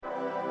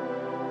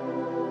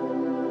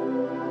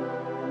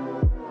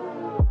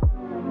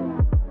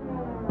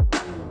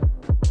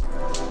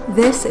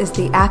This is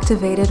the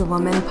Activated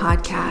Woman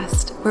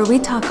podcast, where we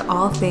talk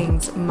all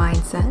things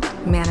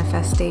mindset,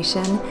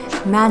 manifestation,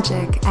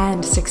 magic,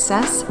 and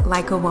success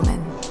like a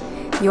woman.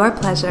 Your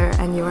pleasure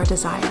and your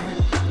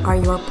desire are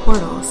your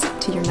portals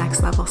to your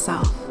next level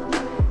self.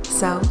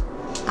 So,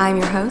 I'm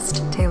your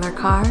host, Taylor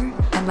Carr,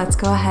 and let's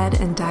go ahead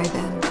and dive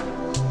in.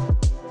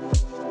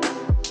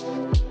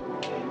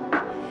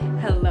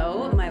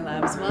 Hello, my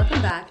loves.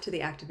 Welcome back to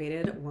the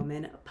Activated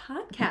Woman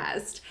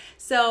podcast.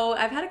 So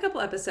I've had a couple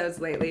episodes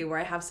lately where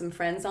I have some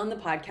friends on the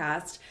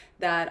podcast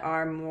that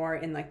are more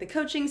in like the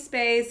coaching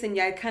space, and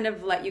I kind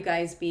of let you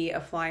guys be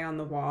a fly on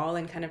the wall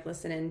and kind of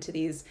listen into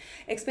these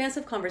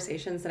expansive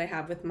conversations that I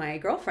have with my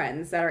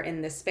girlfriends that are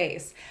in this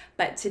space.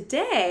 But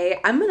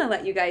today I'm going to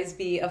let you guys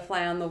be a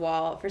fly on the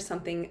wall for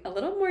something a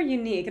little more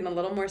unique and a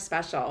little more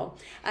special.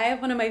 I have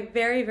one of my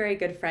very, very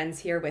good friends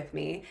here with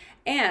me,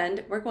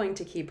 and we're going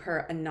to keep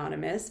her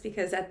anonymous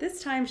because at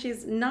this time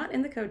she's not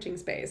in the coaching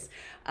space.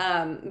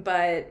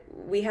 But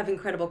we have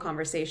incredible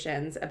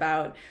conversations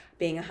about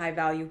being a high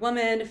value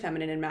woman,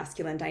 feminine and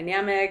masculine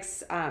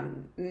dynamics,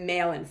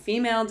 male and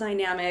female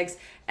dynamics.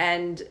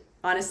 And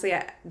honestly,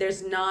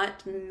 there's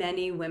not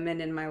many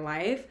women in my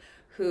life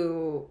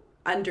who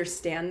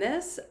understand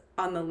this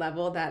on the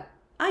level that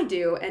I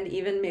do, and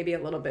even maybe a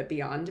little bit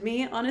beyond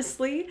me,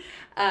 honestly.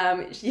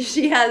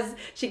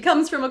 She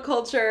comes from a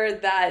culture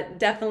that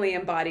definitely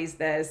embodies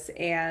this,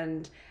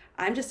 and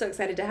I'm just so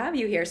excited to have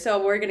you here.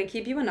 So we're going to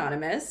keep you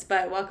anonymous,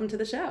 but welcome to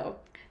the show.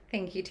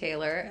 Thank you,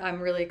 Taylor.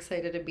 I'm really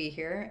excited to be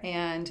here,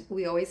 and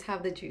we always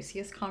have the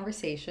juiciest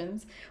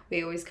conversations.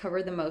 We always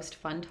cover the most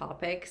fun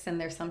topics,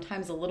 and they're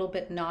sometimes a little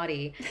bit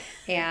naughty.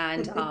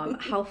 And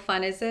how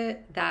fun is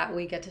it that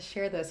we get to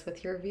share this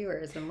with your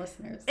viewers and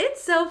listeners?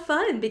 It's so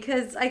fun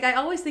because like I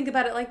always think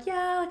about it like,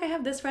 yeah, like I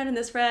have this friend,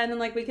 and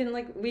like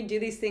we do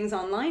these things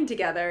online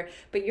together,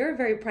 but you're a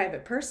very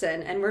private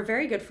person, and we're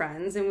very good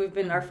friends,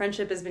 and our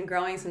friendship has been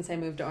growing since I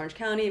moved to Orange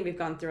County, and we've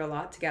gone through a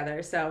lot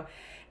together. So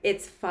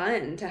it's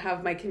fun to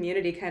have my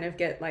community kind of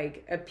get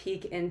like a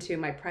peek into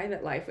my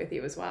private life with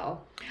you as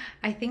well.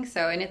 I think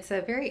so. And it's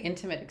a very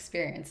intimate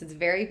experience. It's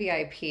very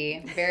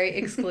VIP, very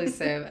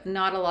exclusive.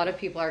 Not a lot of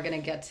people are going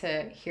to get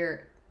to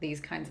hear these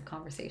kinds of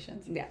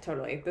conversations. Yeah,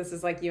 totally. This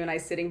is like you and I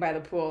sitting by the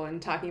pool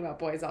and talking about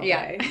boys all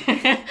day.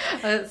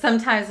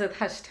 Sometimes with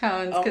hushed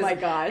tones. Oh my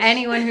gosh.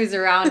 Anyone who's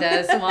around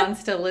us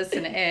wants to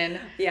listen in.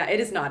 Yeah, it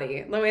is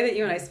naughty. The way that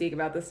you and I speak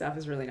about this stuff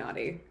is really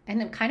naughty.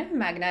 And kind of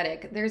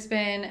magnetic.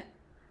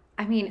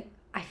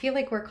 I feel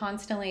like you're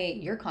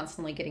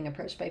constantly getting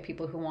approached by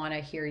people who want to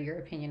hear your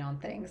opinion on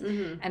things.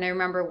 Mm-hmm. And I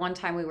remember one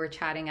time we were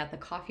chatting at the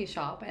coffee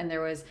shop, and there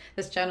was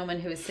this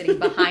gentleman who was sitting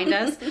behind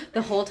us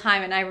the whole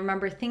time. And I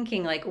remember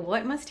thinking, like,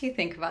 what must he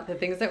think about the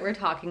things that we're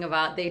talking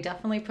about? They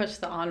definitely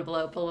pushed the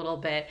envelope a little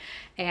bit.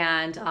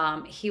 And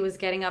he was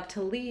getting up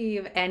to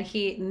leave, and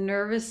he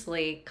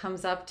nervously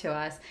comes up to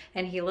us,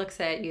 and he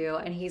looks at you,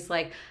 and he's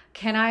like,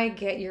 "Can I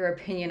get your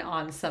opinion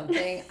on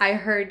something? I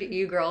heard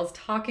you girls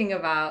talking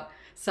about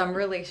some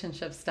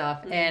relationship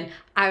stuff, and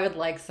I would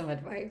like some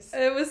advice."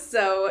 It was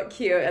so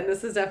cute, and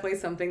this is definitely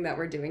something that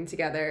we're doing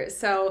together.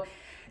 So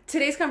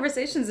today's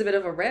conversation is a bit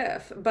of a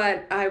riff,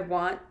 but I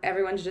want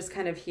everyone to just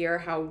kind of hear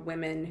how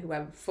women who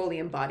have fully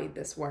embodied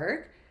this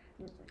work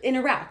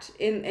interact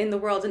in the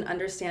world and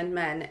understand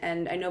men.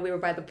 And I know we were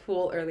by the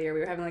pool earlier. We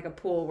were having like a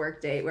pool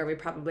work date where we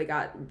probably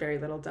got very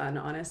little done,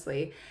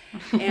 honestly.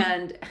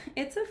 And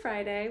it's a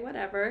Friday,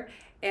 whatever.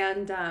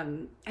 And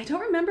I don't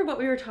remember what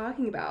we were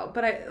talking about,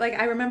 but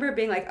I remember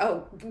being like,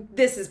 oh,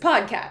 this is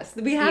podcast.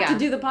 We have to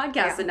do the podcast.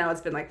 Yeah. And now it's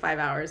been like 5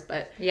 hours,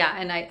 but yeah.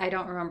 And I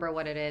don't remember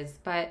what it is,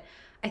 but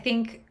I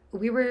think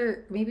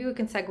maybe we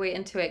can segue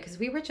into it, because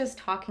we were just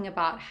talking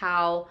about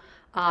how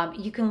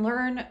you can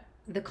learn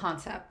the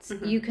concepts.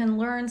 Mm-hmm. You can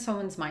learn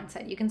someone's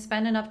mindset. You can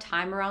spend enough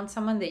time around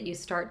someone that you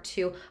start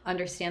to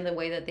understand the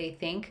way that they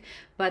think,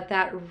 but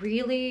that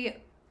really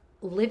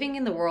living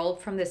in the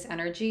world from this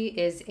energy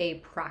is a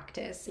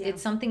practice. Yeah.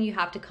 It's something you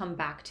have to come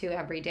back to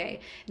every day.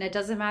 And it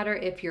doesn't matter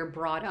if you're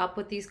brought up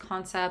with these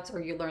concepts or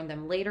you learn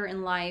them later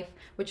in life,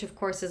 which of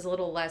course is a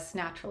little less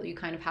natural. You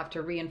kind of have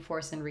to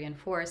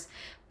reinforce.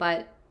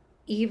 But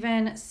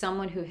even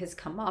someone who has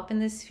come up in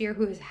this sphere,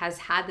 who has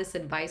had this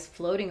advice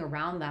floating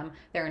around them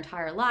their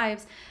entire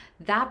lives,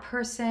 that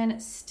person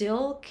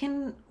still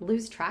can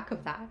lose track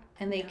of that,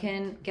 and they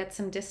can get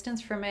some distance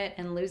from it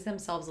and lose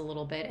themselves a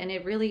little bit. And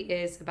it really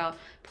is about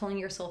pulling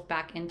yourself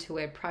back into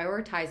it,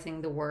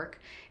 prioritizing the work,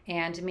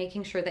 and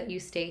making sure that you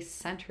stay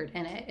centered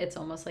in it. It's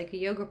almost like a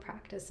yoga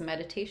practice, a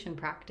meditation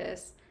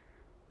practice.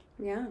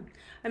 Yeah.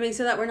 I mean,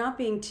 so that we're not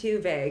being too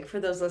vague for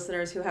those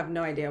listeners who have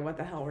no idea what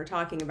the hell we're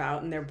talking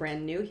about and they're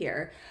brand new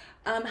here.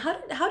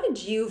 How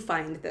did you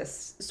find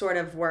this sort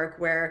of work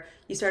where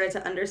you started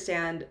to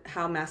understand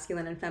how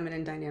masculine and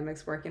feminine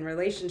dynamics work in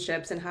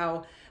relationships, and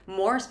how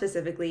more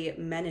specifically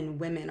men and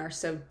women are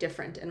so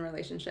different in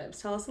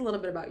relationships? Tell us a little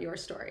bit about your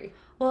story.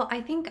 Well,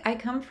 I think I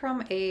come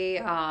from a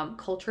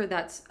culture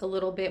that's a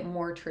little bit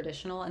more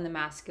traditional in the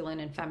masculine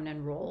and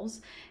feminine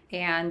roles.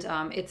 And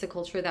it's a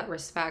culture that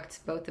respects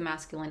both the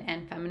masculine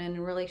and feminine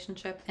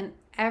relationship. And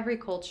every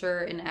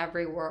culture in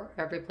every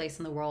place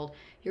in the world,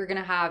 you're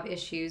going to have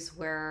issues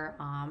where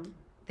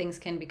things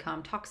can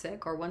become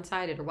toxic or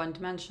one-sided or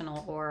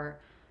one-dimensional, or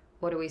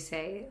what do we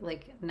say,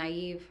 like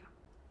naive.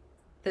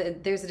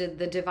 There's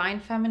the divine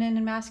feminine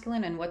and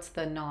masculine, and what's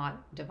the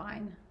not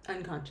divine?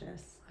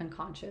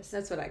 Unconscious.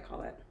 That's what I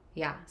call it.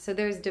 Yeah. So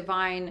there's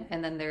divine,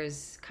 and then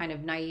there's kind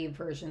of naive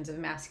versions of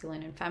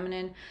masculine and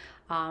feminine.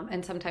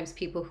 And sometimes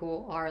people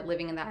who are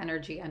living in that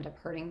energy end up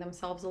hurting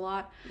themselves a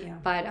lot. Yeah.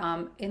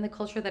 But in the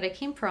culture that I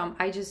came from,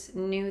 I just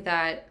knew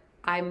that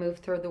I moved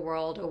through the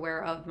world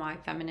aware of my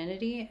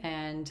femininity,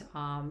 and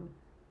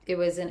it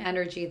was an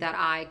energy that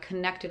I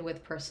connected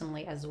with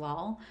personally as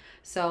well.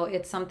 So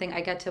it's something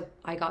I got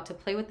to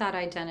play with that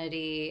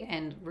identity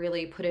and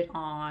really put it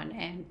on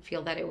and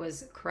feel that it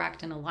was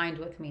correct and aligned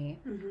with me,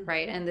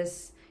 right? And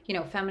this,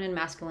 feminine,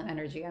 masculine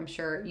energy, I'm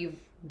sure you've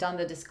done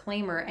the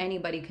disclaimer,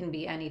 anybody can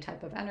be any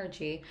type of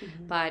energy,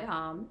 but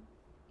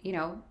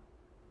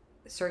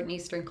certain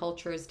Eastern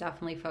cultures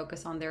definitely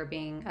focus on there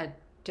being a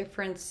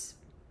difference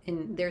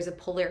there's a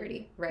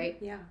polarity, right?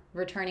 Yeah.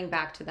 Returning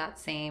back to that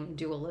same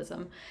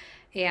dualism.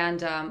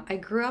 And I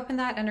grew up in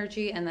that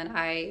energy, and then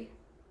I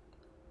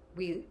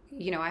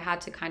had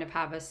to kind of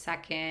have a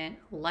second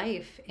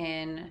life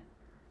in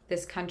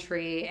this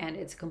country, and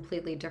it's a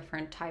completely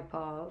different type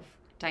of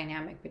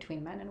dynamic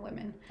between men and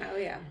women. Oh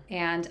yeah.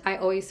 And I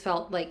always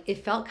felt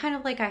kind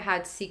of like I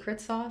had secret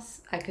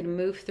sauce. I could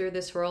move through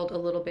this world a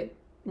little bit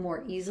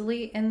more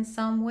easily in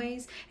some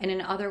ways, and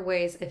in other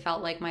ways it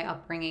felt like my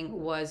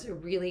upbringing was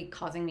really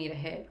causing me to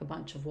hit a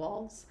bunch of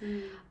walls.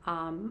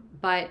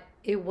 But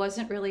it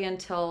wasn't really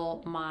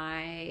until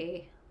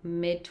my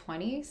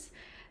mid-20s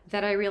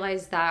that I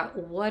realized that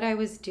what I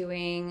was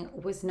doing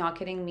was not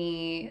getting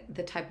me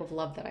the type of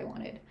love that I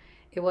wanted.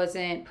 It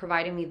wasn't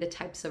providing me the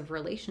types of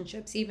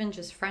relationships, even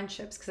just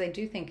friendships, because I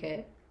do think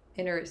it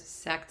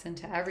intersects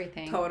into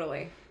everything.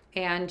 Totally.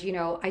 And,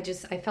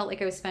 I felt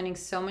like I was spending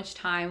so much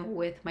time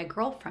with my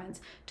girlfriends,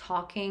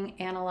 talking,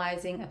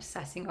 analyzing,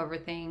 obsessing over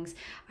things.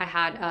 I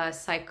had a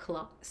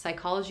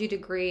psychology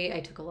degree. I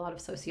took a lot of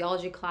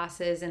sociology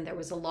classes, and there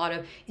was a lot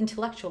of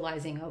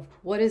intellectualizing of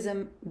what is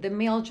the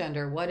male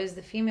gender? What is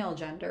the female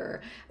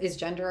gender? Is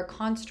gender a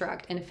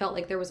construct? And it felt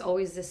like there was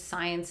always this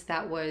science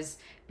that was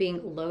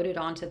being loaded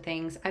onto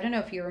things. I don't know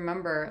if you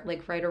remember,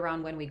 like right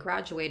around when we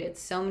graduated,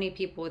 so many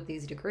people with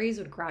these degrees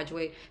would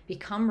graduate,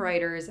 become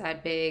writers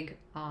at big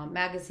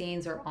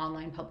magazines or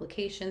online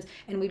publications,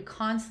 and we'd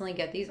constantly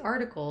get these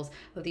articles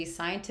of these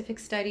scientific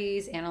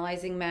studies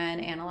analyzing men,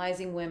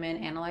 analyzing women,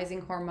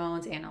 analyzing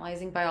hormones,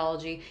 analyzing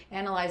biology,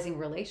 analyzing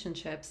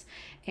relationships.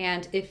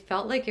 And it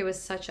felt like it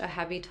was such a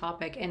heavy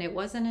topic, and it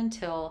wasn't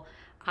until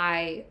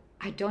I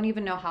don't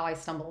even know how I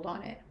stumbled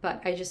on it,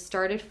 but I just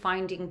started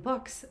finding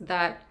books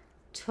that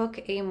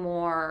took a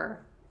more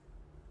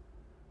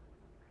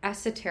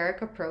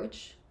esoteric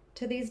approach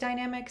to these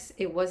dynamics.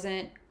 It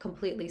wasn't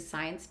completely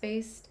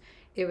science-based.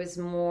 It was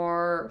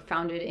more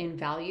founded in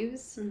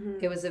values.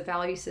 It was a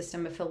value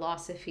system, a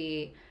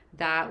philosophy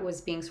that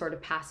was being sort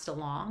of passed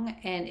along.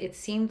 And it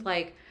seemed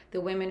like the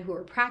women who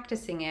were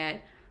practicing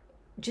it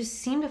just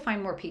seemed to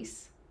find more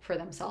peace for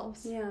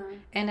themselves. Yeah.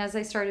 And as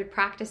I started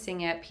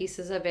practicing it,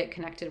 pieces of it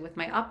connected with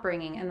my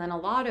upbringing. And then a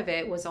lot of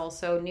it was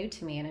also new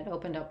to me, and it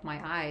opened up my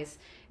eyes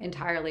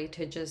entirely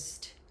to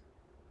just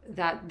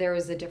that there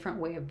was a different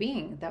way of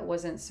being that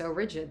wasn't so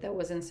rigid, that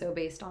wasn't so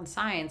based on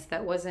science,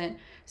 that wasn't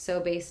so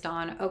based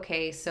on,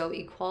 okay, so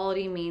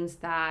equality means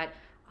that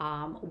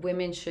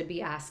women should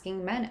be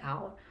asking men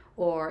out,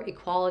 or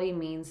equality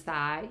means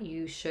that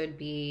you should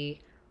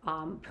be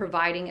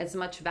providing as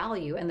much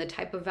value, and the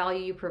type of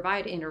value you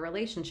provide in a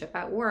relationship,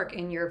 at work,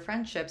 in your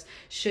friendships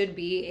should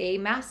be a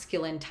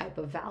masculine type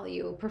of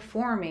value,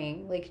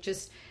 performing, like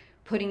just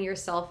putting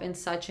yourself in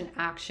such an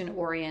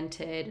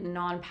action-oriented,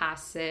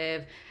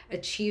 non-passive,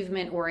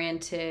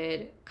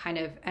 achievement-oriented kind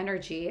of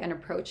energy and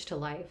approach to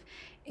life.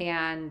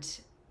 And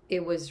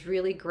it was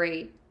really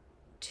great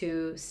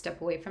to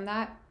step away from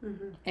that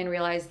and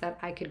realize that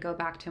I could go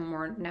back to a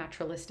more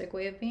naturalistic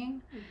way of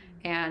being.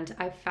 And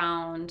I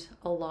found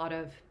a lot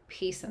of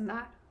peace in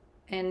that.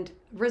 And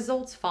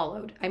results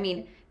followed.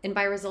 And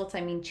by results,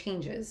 I mean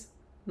changes.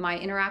 My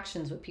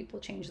interactions with people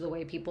changed. The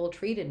way people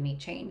treated me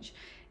changed.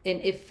 And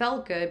it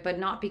felt good, but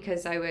not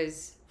because I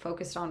was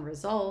focused on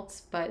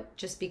results, but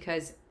just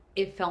because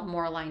it felt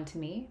more aligned to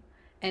me.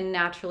 And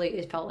naturally,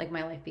 it felt like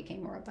my life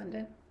became more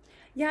abundant.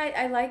 Yeah,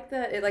 I like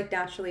that it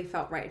naturally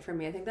felt right for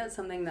me. I think that's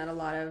something that a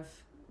lot of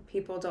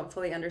people don't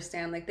fully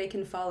understand. Like, they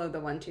can follow the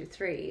 1, 2,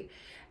 3,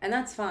 and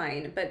that's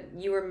fine. But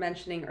you were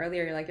mentioning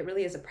earlier, like, it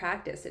really is a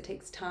practice. It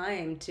takes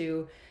time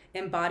to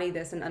embody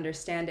this and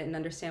understand it and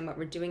understand what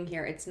we're doing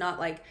here. It's not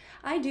like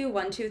I do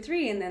 1, 2,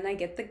 3 and then I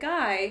get the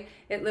guy.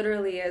 It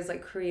literally is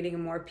like creating a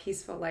more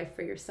peaceful life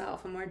for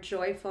yourself, a more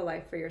joyful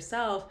life for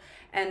yourself,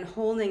 and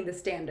holding the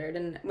standard.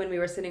 And when we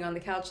were sitting on the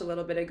couch a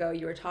little bit ago,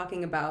 you were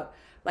talking about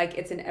like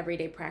it's an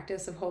everyday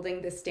practice of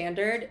holding the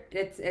standard.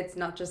 It's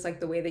not just like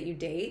the way that you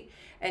date.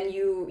 And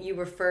you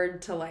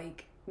referred to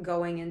like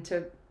going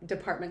into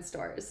department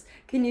stores.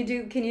 Can you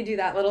do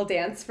that little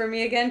dance for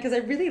me again? Because I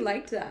really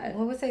liked that.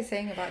 What was I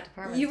saying about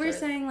department stores? You were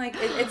saying like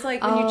it's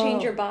like when you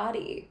change your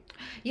body.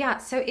 Yeah,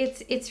 so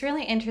it's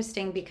really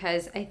interesting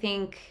because I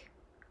think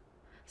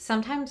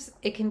sometimes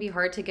it can be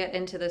hard to get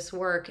into this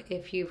work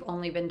if you've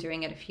only been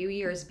doing it a few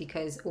years,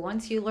 because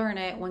once you learn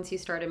it, once you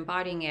start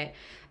embodying it,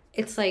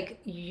 it's like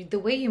the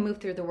way you move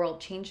through the world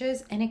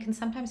changes, and it can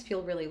sometimes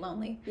feel really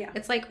lonely. Yeah.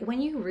 It's like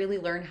when you really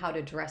learn how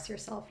to dress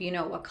yourself, you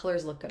know what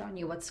colors look good on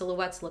you, what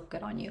silhouettes look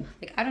good on you.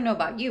 Like, I don't know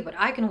about you, but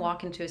I can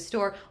walk into a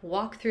store,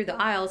 walk through the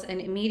aisles,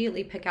 and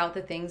immediately pick out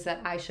the things that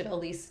I should at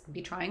least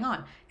be trying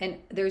on. And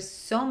there's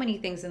so many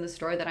things in the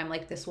store that I'm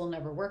like, this will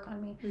never work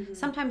on me. Mm-hmm.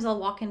 Sometimes I'll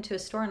walk into a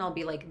store and I'll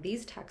be like,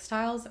 these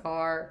textiles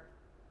are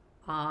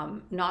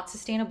not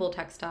sustainable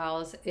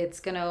textiles. It's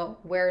gonna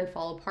wear and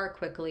fall apart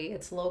quickly.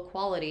 It's low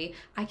quality.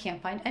 I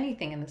can't find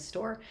anything in the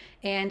store.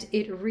 And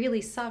it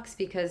really sucks,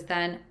 because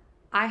then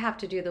I have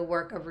to do the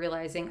work of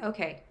realizing,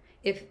 okay,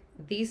 if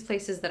these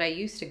places that I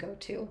used to go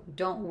to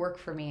don't work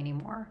for me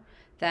anymore,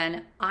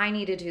 then I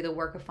need to do the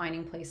work of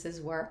finding places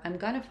where I'm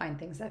gonna find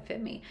things that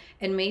fit me.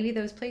 And maybe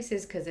those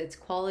places, because it's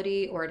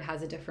quality or it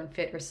has a different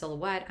fit or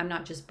silhouette, I'm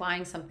not just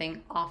buying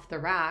something off the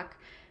rack.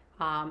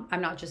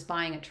 I'm not just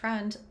buying a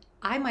trend.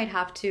 I might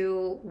have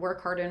to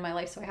work harder in my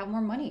life so I have more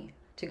money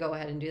to go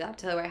ahead and do that,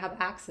 so I have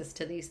access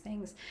to these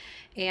things.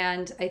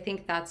 And I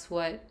think that's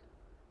what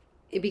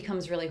it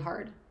becomes really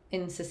hard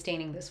in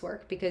sustaining this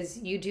work, because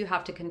you do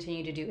have to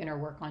continue to do inner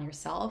work on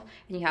yourself,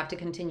 and you have to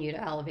continue to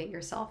elevate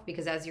yourself,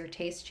 because as your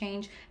tastes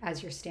change,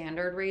 as your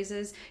standard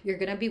raises, you're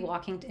going to be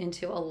walking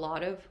into a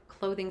lot of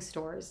clothing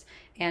stores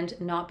and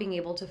not being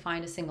able to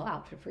find a single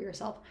outfit for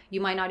yourself.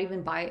 You might not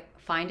even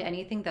find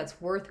anything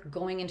that's worth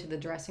going into the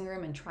dressing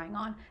room and trying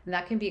on. And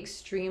that can be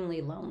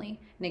extremely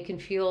lonely, and it can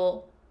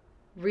feel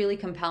really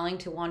compelling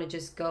to want to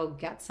just go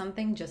get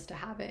something just to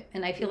have it.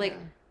 And I feel like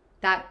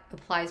that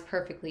applies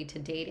perfectly to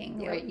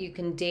dating, right? You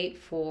can date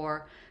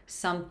for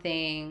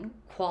something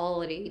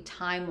quality,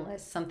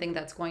 timeless, something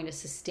that's going to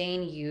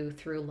sustain you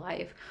through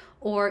life.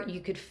 Or you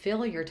could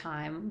fill your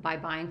time by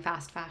buying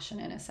fast fashion,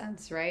 in a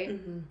sense, right?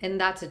 Mm-hmm. And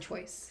that's a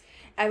choice.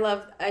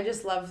 I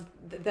just love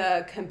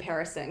the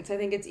comparison. So I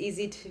think it's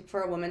easy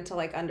for a woman to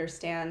like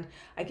understand.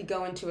 I could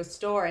go into a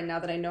store, and now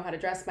that I know how to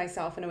dress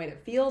myself in a way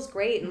that feels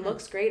great and mm-hmm.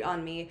 looks great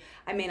on me,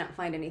 I may not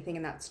find anything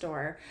in that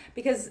store.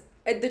 Because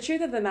the truth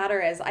of the matter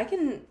is, I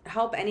can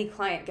help any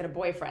client get a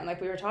boyfriend,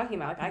 like we were talking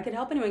about. Like, I could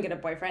help anyone get a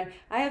boyfriend.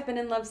 I have been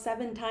in love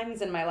 7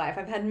 times in my life.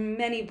 I've had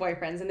many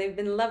boyfriends, and they've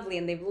been lovely,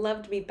 and they've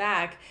loved me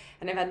back.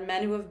 And I've had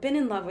men who have been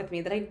in love with me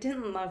that I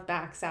didn't love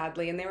back,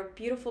 sadly, and they were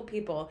beautiful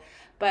people.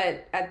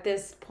 But at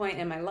this point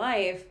in my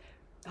life,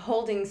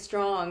 holding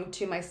strong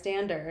to my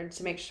standard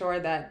to make sure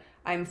that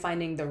I'm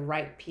finding the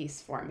right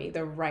piece for me,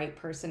 the right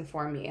person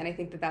for me. And I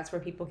think that that's where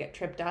people get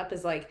tripped up,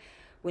 is like,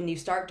 when you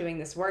start doing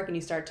this work and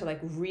you start to like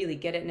really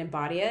get it and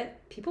embody it,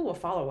 people will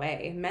fall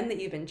away. Men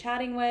that you've been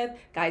chatting with,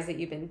 guys that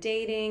you've been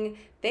dating,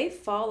 they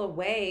fall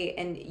away,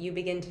 and you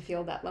begin to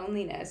feel that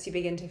loneliness. You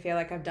begin to feel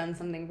like, I've done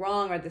something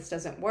wrong, or this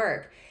doesn't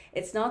work.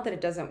 It's not that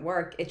it doesn't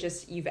work. It's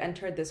just you've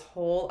entered this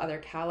whole other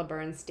caliber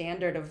and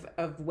standard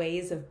of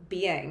ways of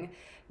being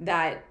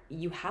that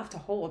you have to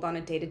hold on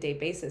a day-to-day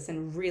basis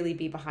and really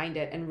be behind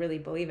it and really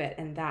believe it.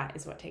 And that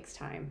is what takes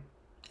time.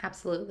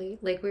 Absolutely.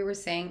 Like we were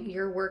saying,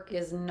 your work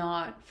is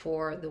not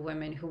for the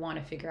women who want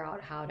to figure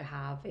out how to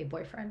have a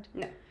boyfriend.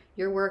 No.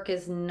 Your work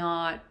is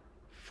not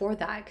for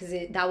that, because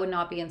that would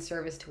not be in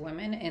service to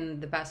women in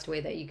the best way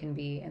that you can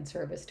be in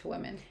service to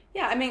women.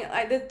 Yeah, I mean,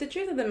 the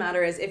truth of the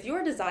matter is, if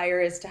your desire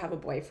is to have a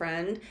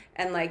boyfriend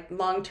and like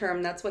long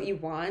term, that's what you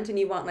want, and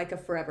you want like a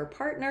forever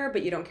partner,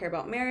 but you don't care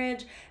about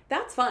marriage,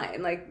 that's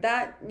fine. Like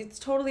that, it's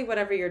totally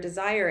whatever your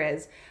desire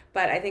is.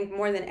 But I think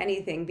more than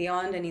anything,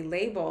 beyond any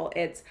label,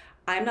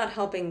 I'm not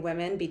helping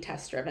women be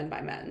test driven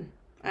by men.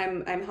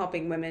 I'm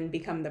helping women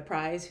become the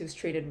prize who's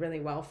treated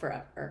really well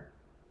forever,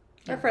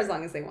 or for as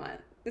long as they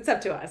want. It's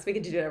up to us. We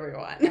can do whatever we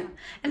want. Yeah.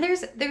 And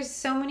there's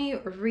so many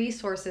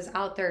resources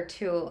out there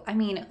too. I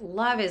mean,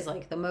 love is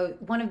like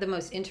one of the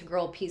most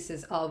integral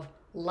pieces of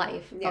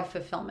life, of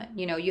fulfillment.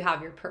 You know, you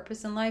have your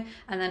purpose in life,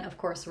 and then of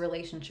course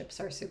relationships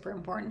are super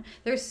important.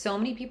 There's so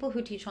many people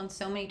who teach on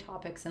so many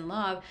topics in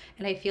love,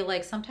 and I feel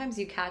like sometimes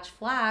you catch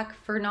flack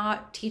for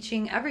not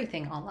teaching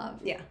everything on love.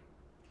 Yeah.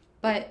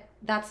 But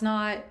that's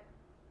not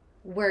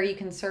where you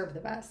can serve the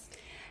best.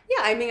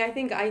 Yeah, I mean, I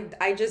think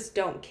I just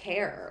don't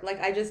care. Like,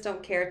 I just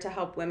don't care to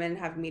help women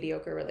have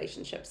mediocre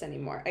relationships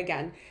anymore.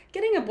 Again,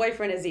 getting a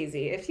boyfriend is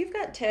easy. If you've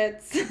got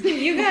tits,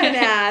 you got an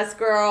ass,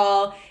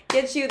 girl,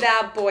 get you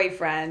that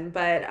boyfriend.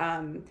 But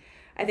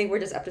I I think we're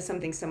just up to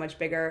something so much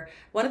bigger.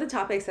 One of the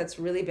topics that's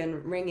really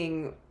been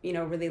ringing,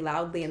 really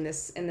loudly in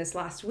this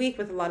last week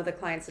with a lot of the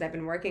clients that I've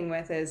been working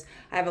with is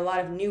I have a lot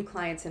of new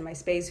clients in my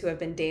space who have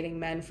been dating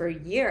men for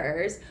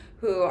years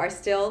who are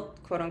still,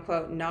 quote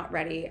unquote, not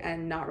ready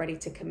and not ready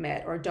to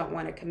commit or don't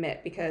want to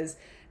commit because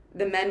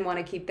the men want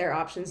to keep their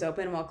options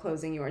open while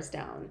closing yours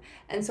down.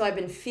 And so I've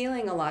been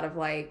feeling a lot of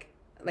like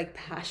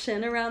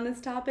passion around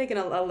this topic and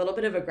a little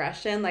bit of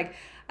aggression. Like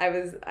I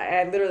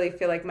literally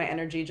feel like my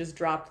energy just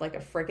dropped like a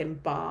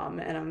freaking bomb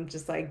and I'm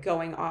just like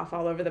going off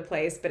all over the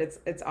place, but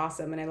it's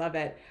awesome and I love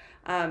it.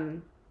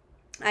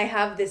 I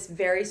have this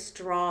very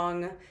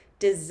strong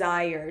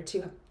desire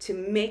to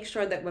make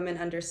sure that women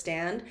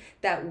understand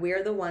that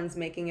we're the ones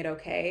making it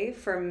okay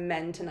for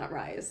men to not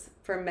rise,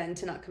 for men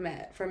to not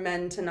commit, for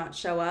men to not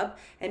show up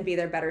and be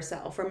their better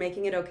self. We're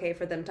making it okay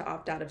for them to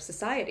opt out of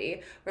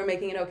society. We're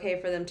making it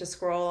okay for them to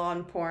scroll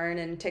on porn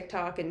and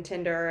TikTok and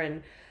Tinder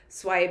and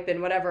swipe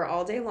and whatever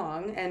all day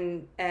long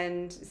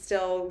and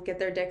still get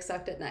their dick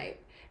sucked at night.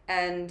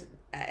 And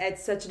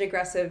it's such an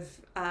aggressive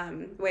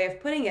way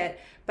of putting it,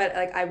 but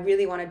like I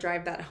really want to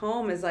drive that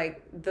home is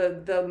like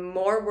the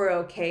more we're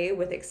okay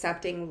with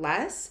accepting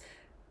less,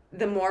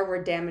 the more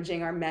we're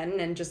damaging our men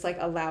and just like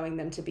allowing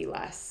them to be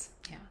less.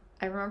 Yeah.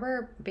 I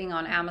remember being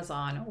on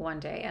Amazon one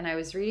day and I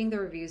was reading the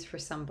reviews for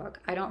some book.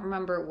 I don't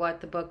remember what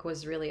the book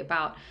was really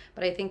about,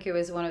 but I think it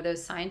was one of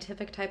those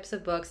scientific types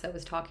of books that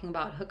was talking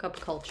about hookup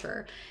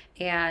culture.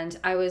 And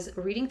I was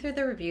reading through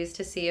the reviews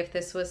to see if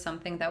this was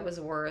something that was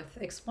worth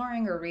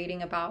exploring or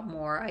reading about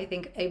more. I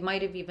think it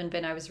might have even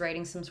been I was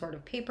writing some sort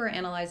of paper,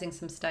 analyzing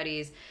some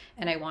studies,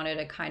 and I wanted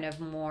a kind of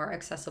more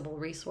accessible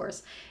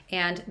resource.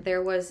 And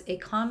there was a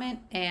comment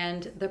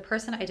and the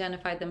person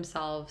identified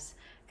themselves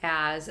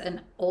as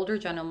an older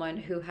gentleman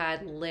who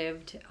had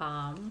lived,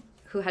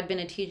 who had been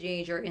a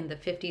teenager in the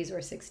 50s or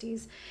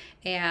 60s.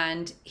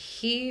 And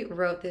he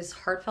wrote this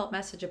heartfelt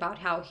message about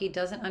how he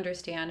doesn't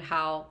understand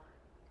how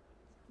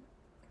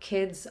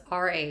kids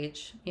our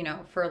age,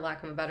 for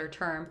lack of a better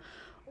term,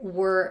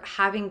 were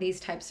having these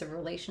types of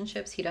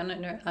relationships. He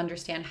doesn't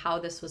understand how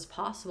this was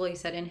possible. He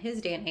said in his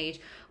day and age,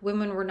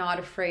 women were not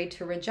afraid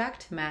to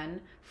reject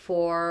men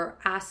for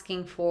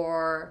asking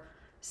for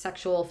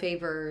sexual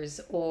favors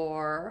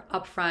or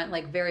upfront,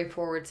 like very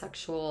forward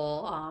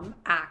sexual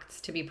acts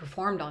to be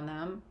performed on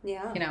them.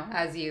 Yeah.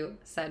 As you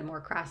said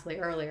more crassly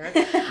earlier.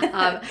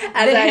 As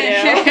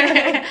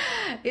I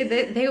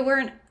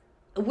do.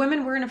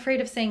 Women weren't afraid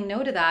of saying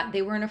no to that.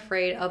 They weren't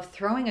afraid of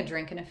throwing a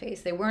drink in a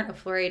face. They weren't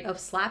afraid of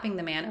slapping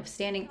the man, of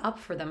standing up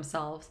for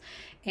themselves.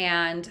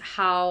 And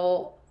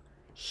how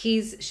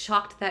he's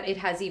shocked that it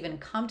has even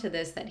come to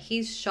this, that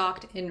he's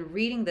shocked in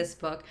reading this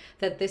book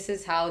that this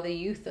is how the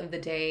youth of the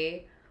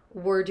day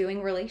were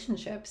doing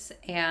relationships.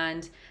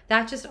 And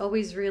that just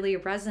always really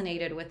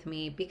resonated with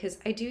me because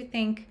I do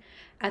think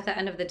at the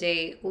end of the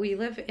day, we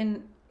live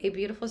in a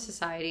beautiful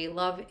society.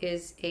 Love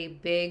is a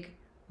big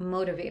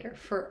motivator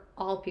for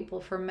all people,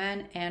 for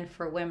men and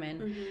for women.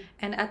 Mm-hmm.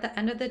 And at the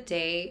end of the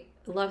day,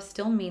 love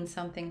still means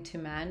something to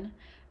men.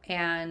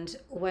 And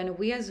when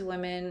we as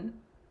women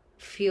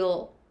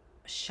feel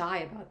shy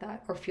about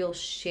that or feel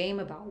shame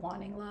about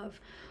wanting love,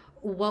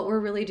 what we're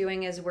really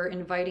doing is we're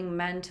inviting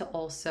men to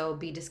also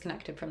be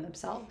disconnected from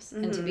themselves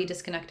and to be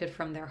disconnected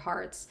from their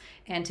hearts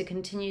and to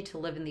continue to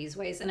live in these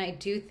ways. And I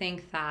do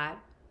think that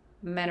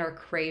men are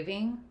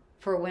craving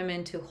for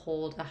women to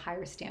hold a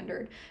higher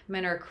standard.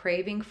 Men are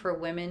craving for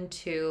women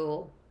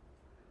to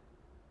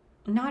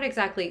not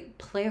exactly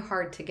play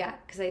hard to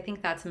get, because I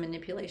think that's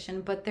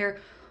manipulation, but they're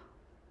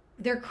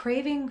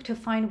craving to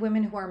find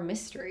women who are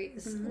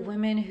mysteries,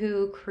 women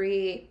who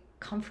create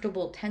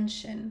comfortable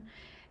tension,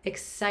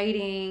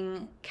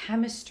 exciting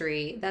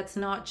chemistry that's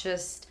not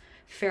just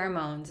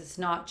pheromones, it's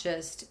not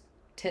just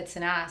tits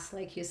and ass,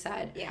 like you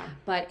said. Yeah.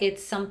 But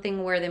it's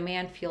something where the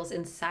man feels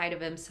inside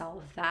of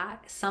himself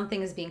that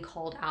something is being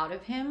called out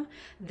of him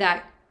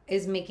that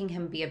is making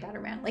him be a better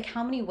man. Like,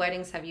 how many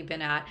weddings have you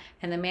been at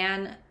and the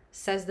man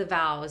says the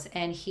vows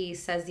and he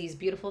says these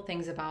beautiful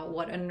things about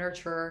what a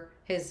nurturer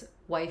his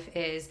wife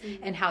is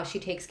and how she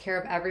takes care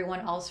of everyone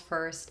else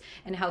first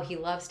and how he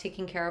loves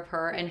taking care of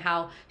her and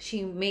how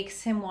she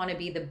makes him want to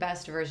be the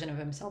best version of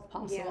himself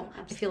possible.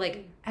 Yeah, I feel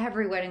like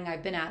every wedding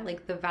I've been at,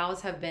 like the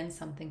vows have been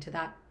something to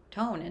that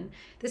tone, and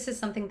this is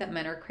something that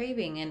men are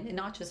craving, and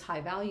not just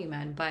high value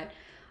men, but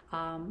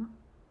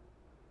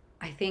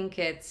I think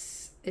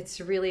it's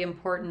really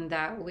important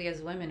that we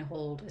as women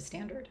hold a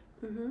standard.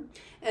 Mm-hmm.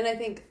 And I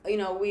think,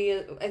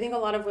 I think a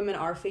lot of women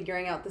are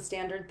figuring out the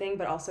standard thing,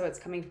 but also it's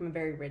coming from a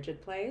very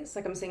rigid place.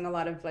 Like, I'm seeing a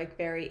lot of like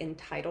very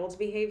entitled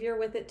behavior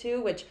with it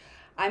too, which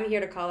I'm here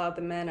to call out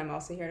the men. I'm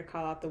also here to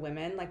call out the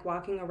women, like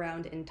walking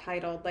around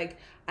entitled, like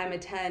I'm a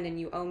 10 and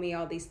you owe me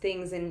all these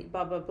things and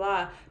blah, blah,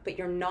 blah. But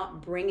you're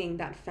not bringing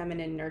that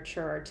feminine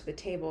nurturer to the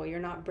table. You're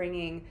not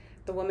bringing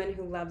the woman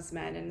who loves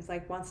men and is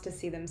like wants to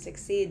see them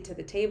succeed to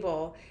the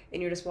table,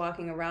 and you're just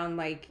walking around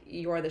like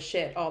you're the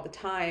shit all the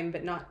time,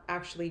 but not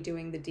actually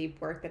doing the deep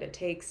work that it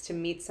takes to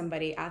meet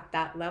somebody at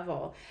that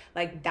level.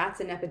 Like that's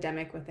an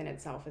epidemic within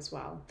itself as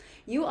well.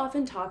 You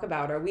often talk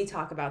about, or we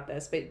talk about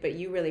this, but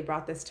you really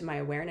brought this to my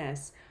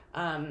awareness,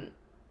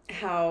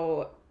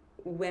 how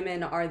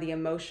women are the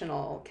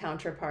emotional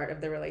counterpart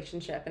of the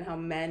relationship, and how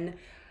men,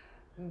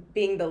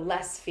 being the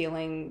less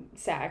feeling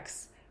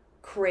sex,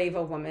 crave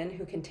a woman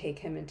who can take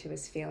him into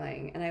his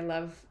feeling. And I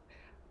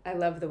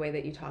love the way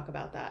that you talk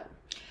about that.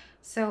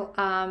 So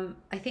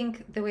I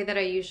think the way that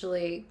I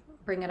usually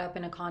bring it up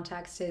in a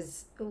context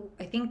is,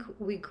 I think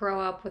we grow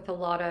up with a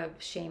lot of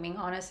shaming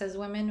on us as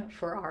women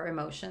for our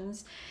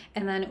emotions,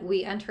 and then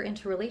we enter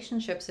into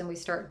relationships and we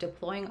start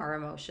deploying our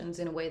emotions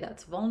in a way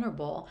that's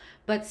vulnerable,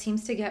 but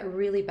seems to get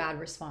really bad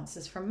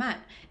responses from men.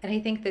 And I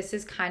think this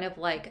is kind of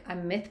like a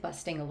myth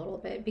busting a little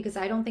bit, because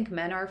I don't think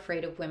men are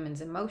afraid of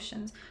women's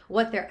emotions.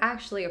 What they're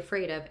actually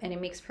afraid of, and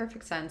it makes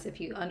perfect sense if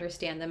you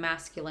understand the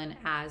masculine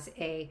as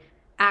a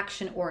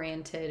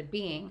action-oriented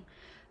being,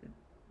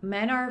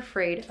 men are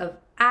afraid of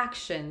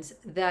actions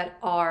that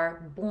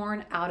are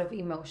born out of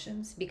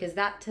emotions, because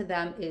that to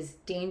them is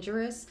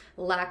dangerous,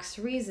 lacks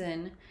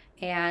reason,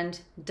 and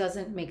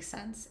doesn't make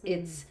sense.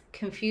 It's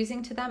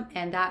confusing to them,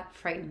 and that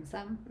frightens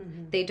them.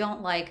 They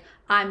don't like,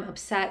 I'm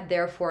upset,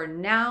 therefore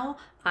now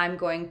I'm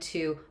going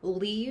to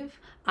leave.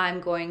 I'm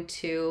going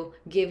to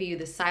give you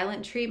the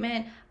silent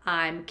treatment.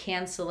 I'm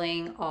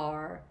canceling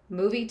our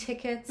movie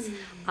tickets.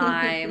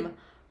 I'm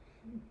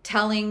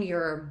telling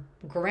your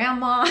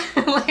grandma,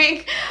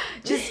 like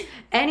just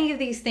any of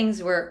these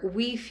things where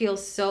we feel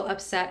so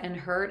upset and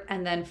hurt,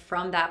 and then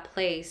from that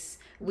place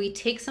we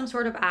take some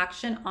sort of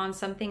action on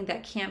something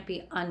that can't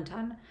be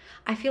undone.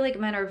 I feel like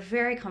men are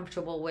very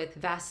comfortable with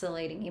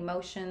vacillating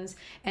emotions,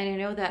 and I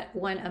know that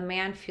when a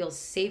man feels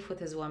safe with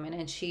his woman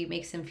and she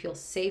makes him feel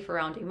safe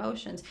around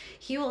emotions,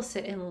 he will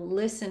sit and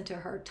listen to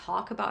her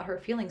talk about her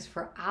feelings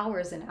for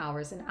hours and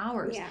hours and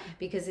hours,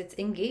 because it's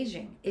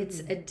engaging,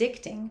 it's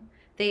addicting.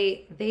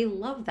 They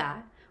love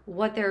that.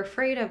 What they're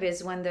afraid of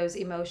is when those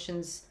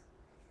emotions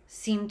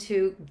seem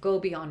to go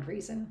beyond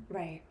reason.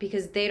 Right.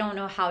 Because they don't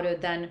know how to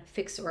then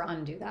fix or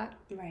undo that.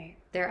 Right.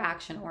 They're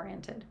action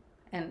oriented.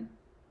 And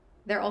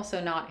they're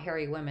also not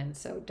hairy women,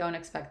 so don't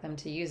expect them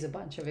to use a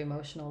bunch of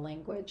emotional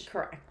language.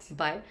 Correct.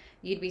 But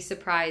you'd be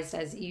surprised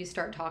as you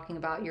start talking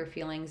about your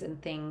feelings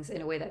and things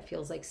in a way that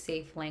feels like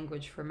safe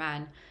language for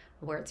men,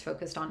 where it's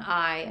focused on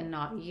I and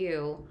not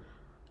you.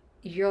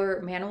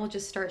 Your man will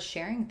just start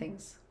sharing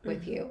things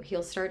with you.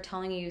 He'll start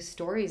telling you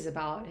stories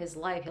about his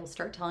life. He'll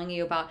start telling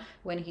you about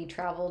when he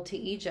traveled to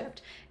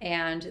Egypt,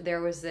 and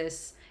there was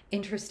this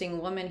interesting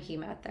woman he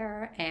met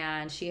there,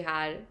 and she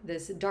had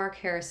this dark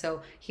hair,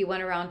 so he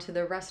went around to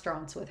the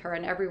restaurants with her,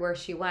 and everywhere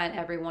she went,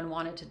 everyone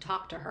wanted to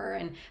talk to her,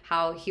 and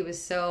how he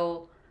was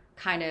so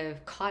kind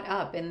of caught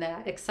up in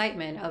that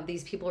excitement of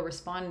these people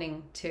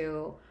responding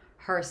to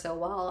her so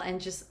well. And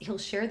just he'll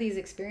share these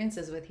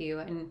experiences with you,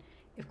 and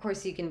of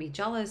course you can be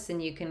jealous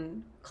and you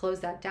can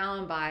close that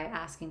down by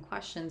asking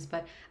questions,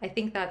 but I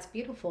think that's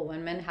beautiful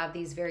when men have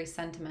these very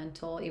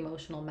sentimental,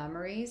 emotional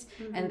memories,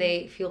 and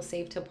they feel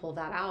safe to pull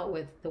that out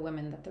with the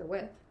women that they're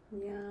with.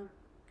 Yeah,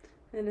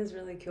 it is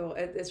really cool.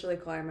 It's really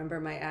cool. I remember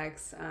my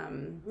ex,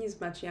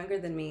 he's much younger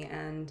than me,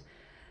 and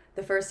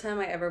the first time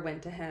I ever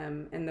went to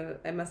him, and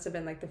it must have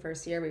been like the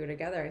first year we were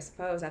together, I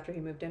suppose, after he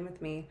moved in with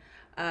me,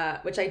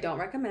 which I don't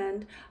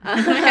recommend.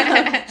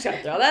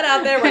 Should throw that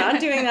out there. We're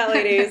not doing that,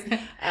 ladies.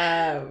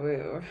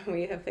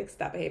 We have fixed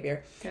that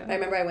behavior. Yeah. I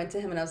remember I went to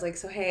him and I was like,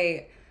 so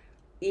hey,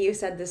 you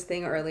said this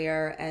thing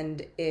earlier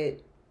and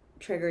it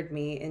triggered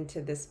me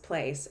into this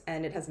place,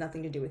 and it has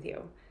nothing to do with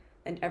you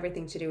and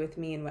everything to do with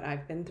me and what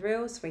I've been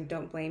through. So I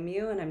don't blame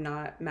you and I'm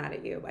not mad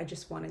at you. I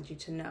just wanted you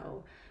to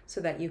know so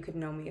that you could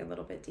know me a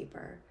little bit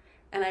deeper.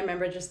 And I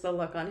remember just the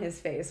look on his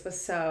face was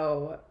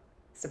so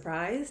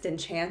surprised,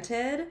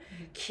 enchanted,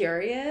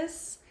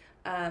 curious,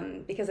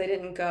 because I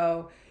didn't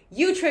go,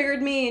 you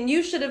triggered me and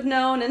you should have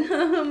known, and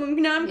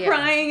now I'm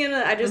crying, and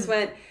I just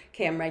went,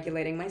 okay, I'm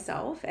regulating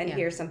myself, and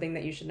here's something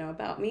that you should know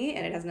about me,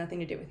 and it has nothing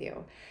to do with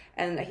you.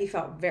 And he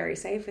felt very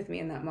safe with me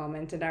in that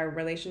moment, and our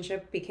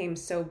relationship became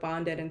so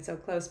bonded and so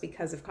close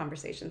because of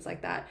conversations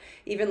like that.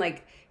 Even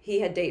like he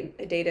had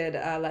dated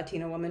a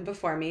Latino woman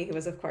before me who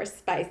was, of course,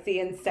 spicy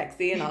and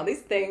sexy and all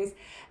these things.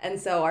 And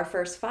so our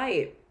first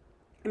fight,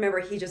 I remember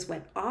he just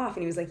went off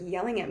and he was like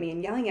yelling at me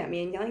and yelling at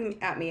me and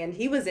yelling at me, and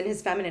he was in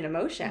his feminine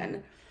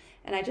emotion.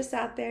 And I just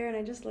sat there and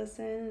I just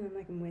listened, and I'm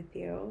like, I'm with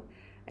you.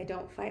 I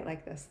don't fight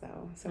like this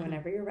though. So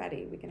whenever you're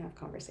ready, we can have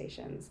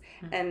conversations.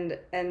 And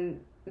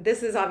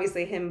this is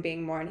obviously him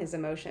being more in his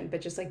emotion,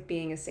 but just like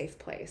being a safe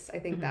place. I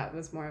think that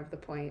was more of the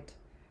point.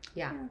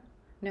 Yeah.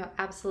 No,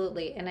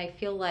 absolutely. And I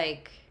feel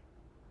like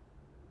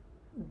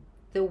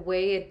the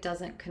way it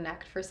doesn't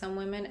connect for some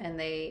women, and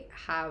they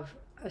have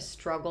a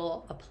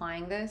struggle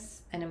applying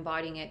this and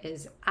embodying it,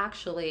 is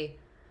actually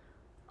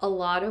a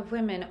lot of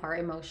women are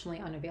emotionally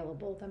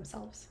unavailable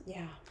themselves.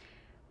 Yeah.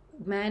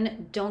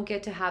 men don't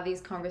get to have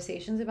these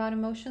conversations about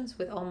emotions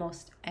with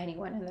almost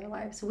anyone in their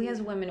lives. So we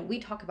as women, we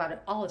talk about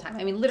it all the time.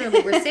 I mean,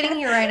 literally, we're sitting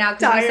here right now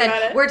because we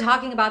said we're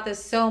talking about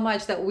this so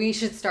much that we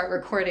should start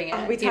recording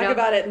it. We talk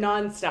about it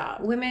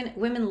nonstop.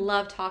 Women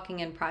love talking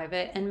in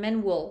private, and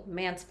men will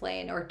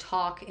mansplain or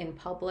talk in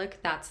public.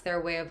 That's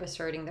their way of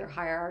asserting their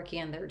hierarchy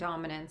and their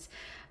dominance.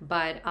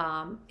 But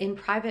in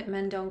private,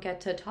 men don't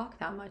get to talk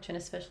that much, and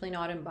especially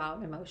not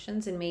about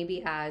emotions. And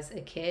maybe as a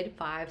kid,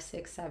 5,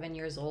 6, 7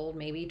 years old,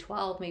 maybe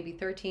 12, maybe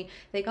 13,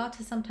 they got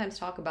to sometimes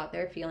talk about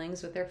their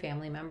feelings with their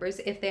family members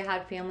if they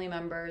had family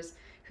members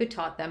who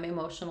taught them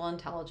emotional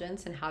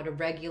intelligence and how to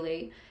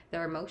regulate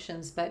their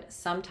emotions. But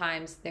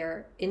sometimes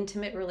their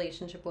intimate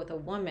relationship with a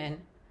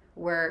woman,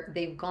 where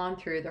they've gone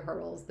through the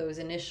hurdles, those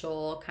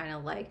initial kind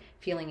of like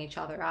feeling each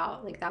other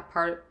out, like that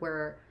part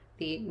where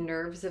the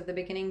nerves of the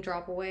beginning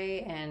drop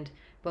away and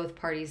both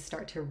parties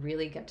start to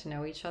really get to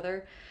know each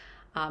other.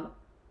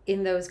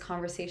 In those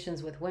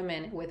conversations with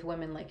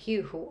women like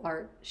you who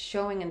are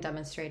showing and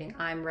demonstrating,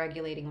 I'm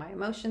regulating my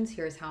emotions,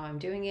 here's how I'm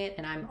doing it,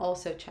 and I'm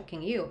also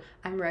checking you,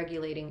 I'm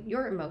regulating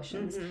your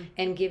emotions,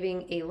 and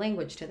giving a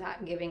language to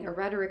that, giving a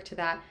rhetoric to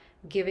that,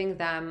 giving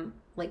them,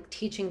 like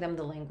teaching them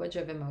the language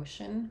of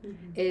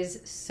emotion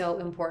is so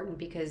important,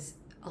 because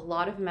a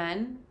lot of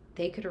men,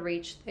 they could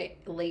reach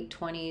late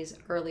 20s,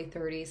 early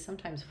 30s,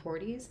 sometimes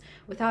 40s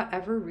without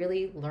ever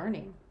really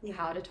learning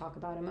how to talk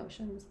about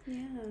emotions.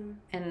 Yeah.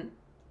 And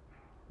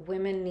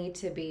women need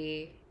to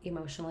be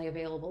emotionally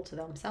available to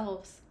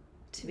themselves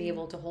to be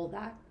able to hold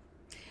that.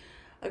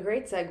 A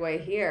great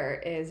segue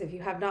here is, if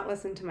you have not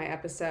listened to my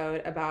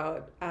episode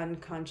about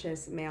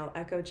unconscious male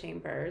echo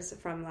chambers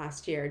from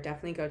last year,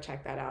 definitely go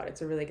check that out.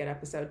 It's a really good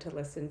episode to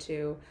listen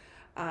to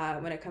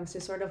when it comes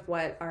to sort of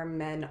what our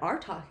men are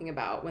talking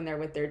about when they're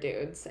with their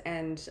dudes,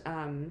 and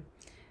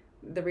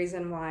the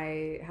reason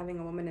why having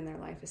a woman in their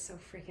life is so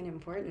freaking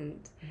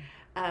important.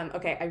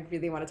 Okay, I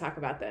really want to talk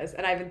about this,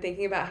 and I've been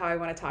thinking about how I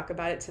want to talk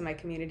about it to my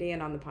community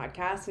and on the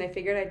podcast, and I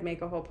figured I'd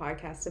make a whole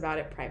podcast about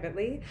it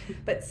privately,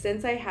 but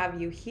since I have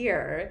you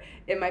here,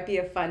 it might be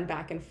a fun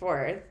back and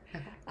forth.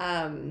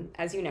 Okay.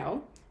 As you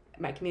know,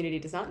 my community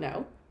does not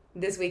know,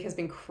 this week has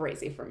been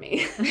crazy for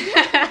me.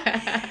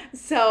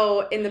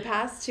 So in the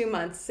past 2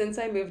 months, since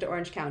I moved to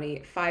Orange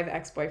County, 5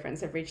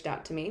 ex-boyfriends have reached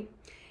out to me.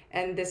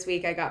 And this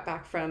week I got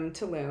back from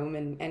Tulum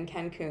and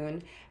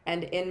Cancun,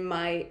 and in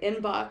my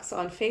inbox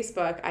on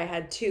Facebook, I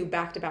had 2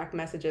 back-to-back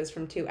messages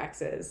from 2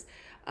 exes,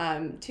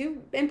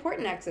 2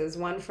 important exes,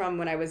 one from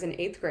when I was in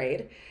 8th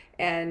grade,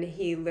 and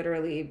he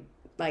literally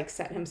like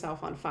set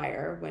himself on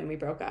fire when we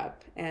broke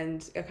up,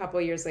 and a couple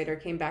of years later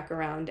came back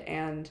around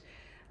and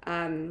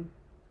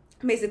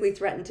basically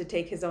threatened to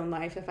take his own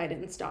life if I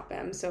didn't stop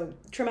him. So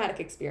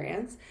traumatic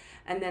experience.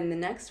 And then the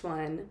next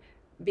one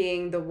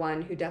being the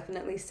one who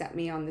definitely set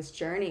me on this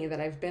journey that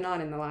I've been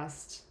on in the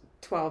last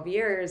 12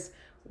 years,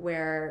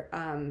 where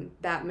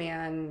that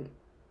man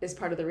is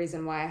part of the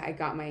reason why I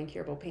got my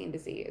incurable pain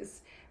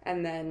disease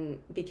and then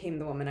became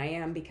the woman I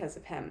am because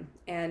of him.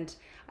 And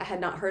I had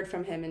not heard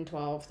from him in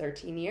 12,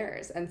 13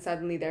 years. And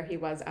suddenly there he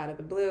was out of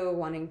the blue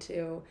wanting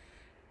to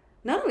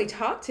not only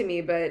talk to me,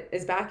 but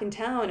is back in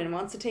town and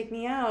wants to take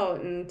me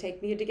out and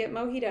take me to get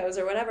mojitos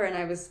or whatever. And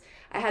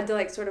I had to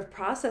like sort of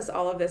process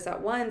all of this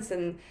at once,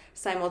 and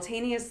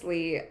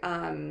simultaneously,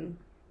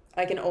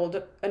 like an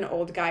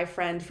old guy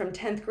friend from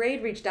 10th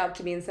grade reached out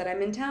to me and said,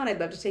 I'm in town,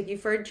 I'd love to take you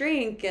for a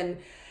drink. And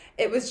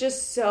it was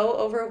just so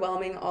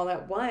overwhelming all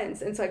at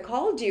once. And so I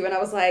called you and I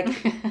was like,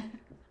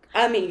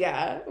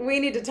 Amiga,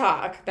 we need to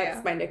talk.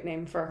 That's my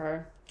nickname for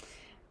her,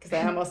 because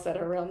I almost said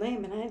her real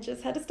name and I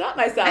just had to stop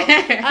myself.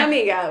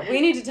 Amiga, we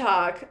need to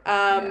talk.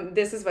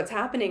 This is what's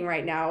happening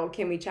right now.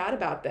 Can we chat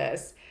about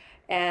this?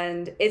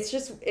 And it's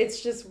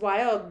just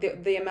wild,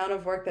 the amount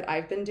of work that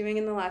I've been doing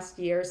in the last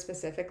year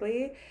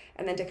specifically.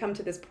 And then to come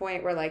to this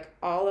point where like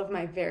all of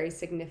my very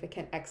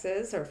significant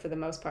exes, or for the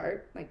most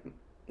part, like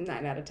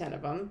 9 out of 10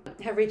 of them,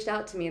 have reached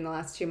out to me in the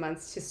last 2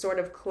 months to sort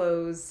of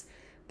close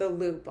the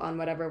loop on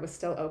whatever was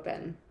still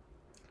open.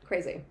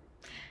 Crazy.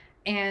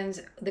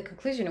 And the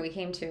conclusion we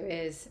came to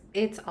is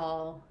it's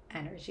all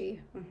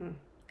energy. Mm-hmm.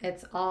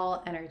 It's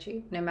all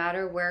energy. No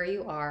matter where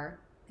you are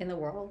in the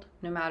world,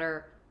 no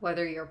matter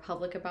whether you're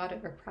public about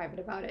it or private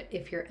about it,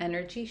 if your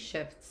energy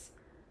shifts,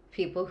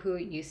 people who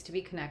used to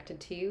be connected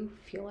to you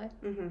feel it.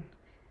 Mm-hmm.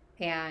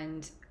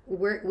 And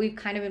we've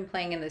kind of been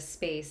playing in this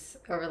space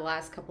over the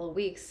last couple of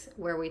weeks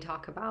where we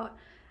talk about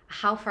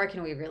how far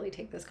can we really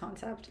take this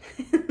concept,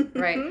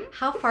 right?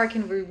 How far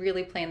can we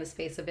really play in the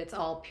space of it's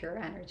all pure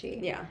energy?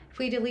 Yeah. If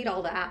we delete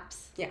all the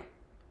apps,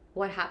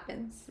 what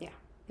happens? Yeah.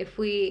 If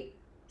we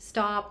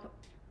stop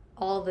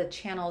all the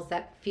channels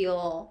that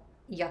feel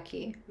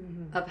yucky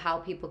of how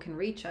people can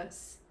reach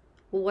us,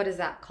 well, what does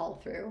that call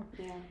through?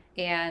 Yeah.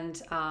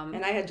 And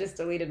I had just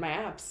deleted my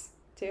apps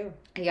too.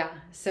 Yeah.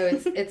 So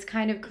it's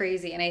kind of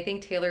crazy. And I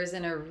think Taylor's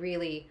in a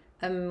really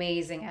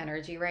amazing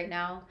energy right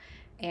now.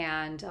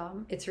 And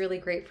it's really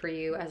great for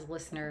you as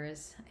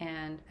listeners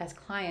and as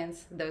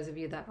clients, those of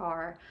you that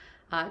are,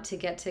 to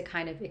get to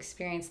kind of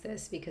experience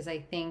this, because I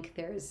think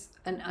there's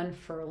an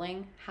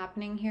unfurling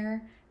happening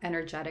here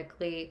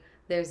energetically,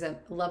 there's a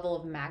level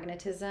of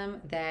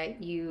magnetism that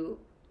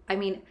I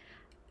mean,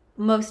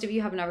 most of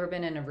you have never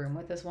been in a room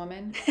with this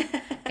woman.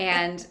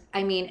 And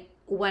I mean,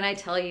 when I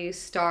tell you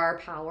star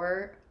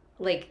power,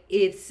 like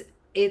it's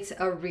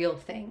a real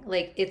thing.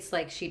 Like it's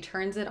like she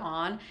turns it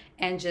on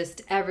and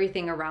just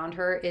everything around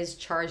her is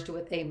charged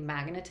with a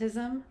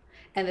magnetism.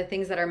 And the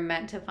things that are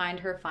meant to find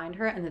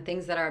her, and the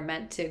things that are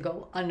meant to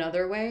go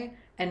another way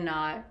and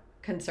not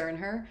concern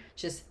her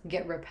just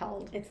get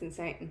repelled. It's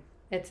insane.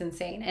 It's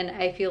insane. And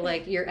I feel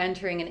like you're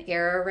entering an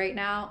era right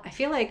now.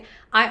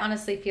 I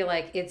honestly feel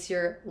like it's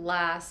your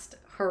last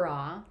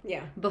hurrah.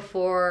 Yeah.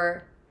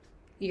 Before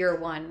you're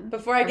one.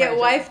 Before I get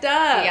wifed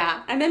up.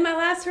 Yeah. I'm in my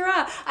last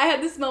hurrah. I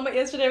had this moment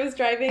yesterday. I was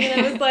driving and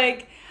I was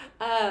like,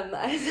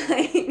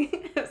 I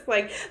was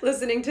like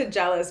listening to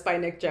Jealous by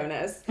Nick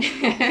Jonas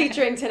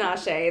featuring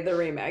Tinashe, the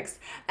remix.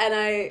 And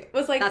I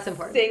was like That's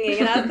important. Singing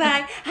and I was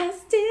like, I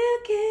still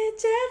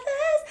get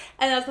jealous.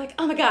 And I was like,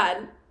 oh my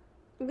God.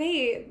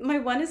 Wait, my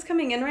one is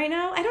coming in right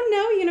now? I don't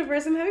know,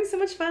 universe. I'm having so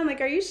much fun.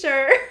 Like, are you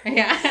sure?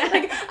 Yeah.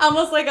 Like,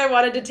 almost like I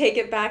wanted to take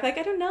it back. Like,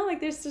 I don't know. Like,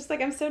 there's just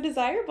like, I'm so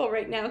desirable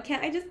right now.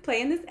 Can't I just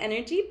play in this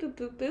energy? Boop,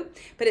 boop, boop.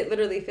 But it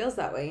literally feels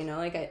that way, you know?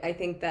 Like, I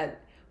think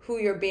that who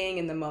you're being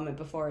in the moment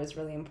before is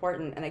really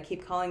important. And I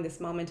keep calling this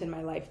moment in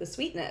my life the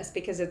sweetness,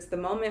 because it's the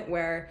moment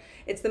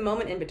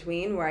in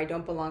between where I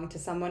don't belong to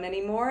someone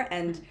anymore.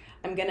 And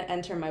I'm going to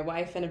enter my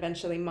wife and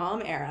eventually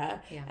mom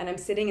era. Yeah. And I'm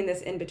sitting in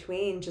this in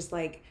between, just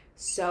like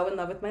so in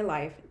love with my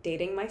life,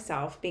 dating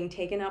myself, being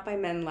taken out by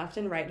men left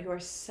and right who are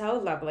so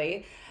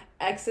lovely,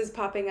 exes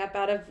popping up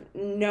out of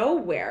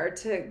nowhere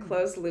to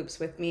close loops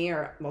with me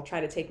or will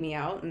try to take me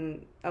out,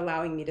 and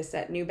allowing me to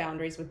set new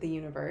boundaries with the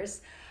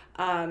universe.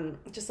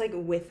 Just like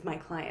with my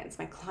clients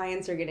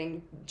are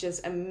getting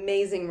just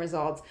amazing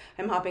results.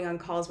 I'm hopping on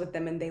calls with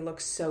them and they look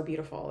so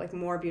beautiful, like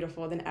more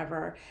beautiful than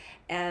ever.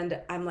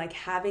 And I'm like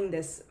having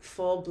this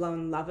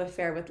full-blown love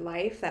affair with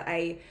life that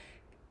I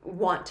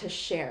want to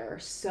share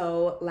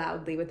so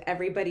loudly with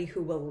everybody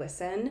who will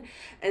listen.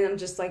 And I'm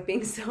just like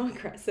being so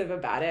aggressive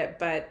about it.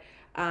 But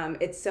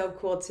it's so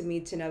cool to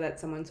me to know that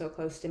someone so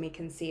close to me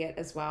can see it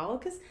as well,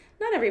 because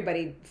not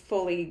everybody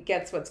fully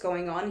gets what's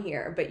going on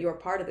here, but you're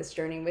part of this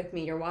journey with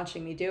me. You're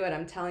watching me do it.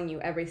 I'm telling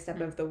you every step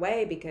of the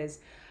way, because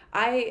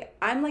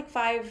I'm like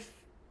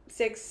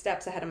 5-6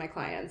 steps ahead of my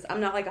clients.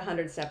 I'm not like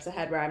 100 steps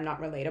ahead where I'm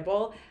not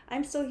relatable.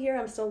 I'm still here.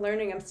 I'm still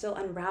learning. I'm still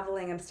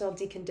unraveling. I'm still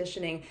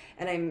deconditioning,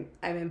 and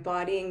I'm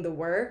embodying the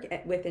work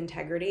with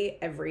integrity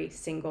every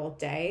single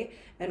day,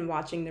 and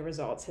watching the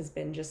results has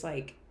been just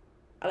like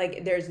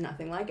there's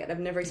nothing like it. I've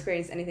never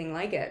experienced anything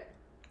like it.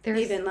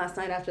 Even last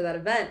night after that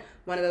event,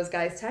 one of those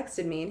guys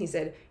texted me and he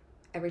said,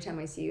 every time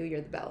I see you,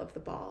 you're the belle of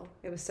the ball.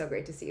 It was so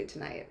great to see you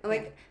tonight. I'm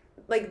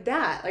like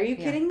that. Are you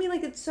kidding me?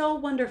 Like, it's so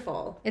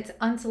wonderful. It's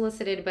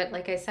unsolicited, but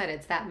like I said,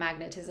 it's that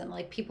magnetism.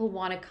 Like, people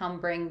want to come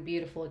bring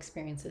beautiful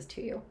experiences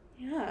to you.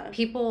 Yeah.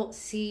 People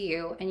see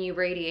you and you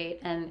radiate,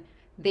 and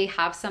they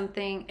have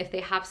something, if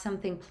they have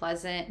something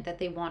pleasant that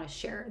they want to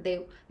share,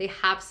 they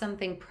have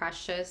something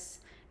precious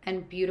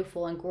and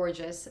beautiful and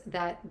gorgeous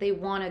that they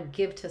want to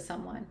give to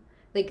someone.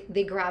 Like,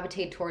 they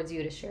gravitate towards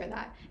you to share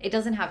that. It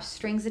doesn't have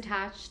strings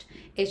attached.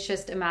 It's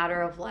just a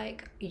matter of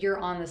like, you're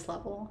on this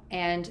level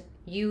and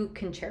you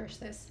can cherish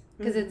this,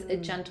 because it's a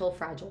gentle,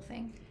 fragile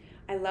thing.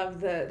 I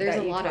love there's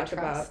a lot of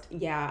trust.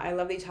 I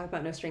love that you talk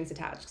about no strings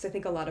attached, because I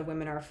think a lot of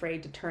women are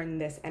afraid to turn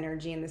this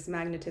energy and this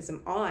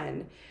magnetism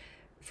on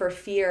for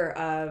fear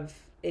of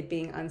it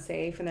being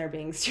unsafe and there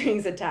being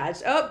strings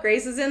attached. Oh,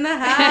 Grace is in the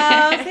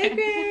house. Hey,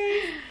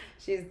 Grace.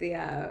 She's the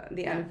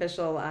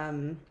unofficial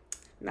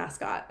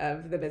mascot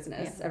of the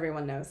business. Yeah.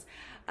 Everyone knows.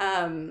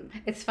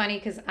 It's funny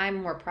because I'm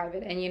more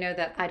private, and you know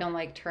that I don't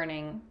like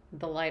turning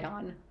the light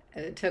on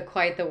to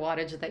quite the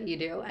wattage that you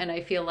do. And I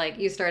feel like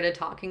you started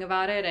talking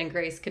about it, and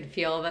Grace could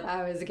feel that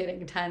I was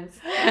getting tense,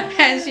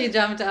 and she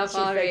jumped up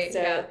on me.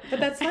 Yeah. But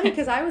that's funny,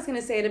 because I was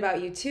going to say it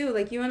about you too.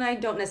 Like, you and I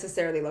don't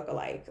necessarily look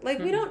alike. Like,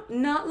 we don't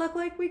not look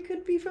like we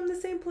could be from the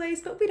same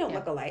place, but we don't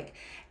look alike.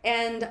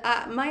 And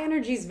my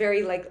energy is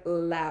very like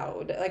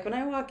loud. Like, when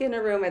I walk in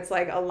a room, it's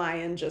like a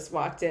lion just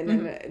walked in,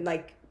 and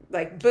like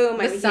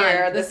boom, I'm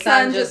here. The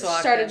sun just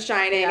started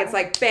shining. Yeah. It's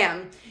like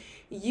bam.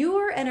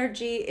 Your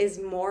energy is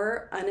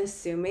more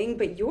unassuming,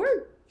 but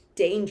you're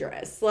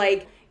dangerous.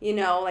 Like, you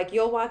know, like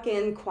you'll walk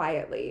in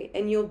quietly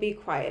and you'll be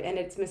quiet and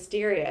it's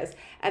mysterious.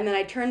 And then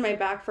I turn my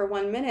back for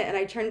 1 minute and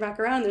I turn back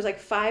around and there's like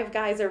 5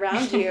 guys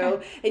around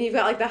you and you've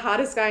got like the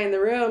hottest guy in the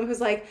room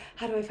who's like,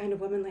 how do I find a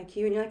woman like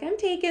you? And you're like, I'm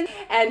taken.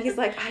 And he's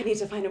like, I need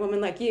to find a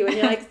woman like you. And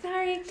you're like,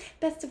 sorry,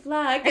 best of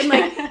luck. And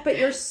like, but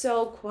you're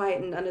so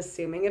quiet and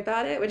unassuming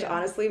about it, which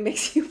honestly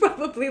makes you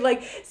probably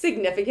like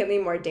significantly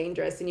more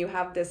dangerous. And you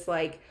have this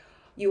like,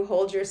 you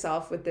hold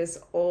yourself with this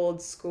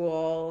old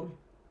school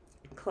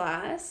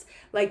class.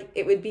 Like,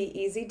 it would be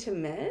easy to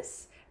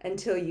miss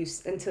until you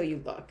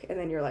look, and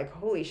then you're like,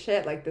 holy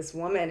shit, like this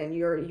woman, and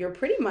you're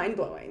pretty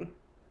mind-blowing.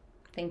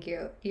 Thank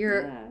you.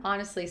 You're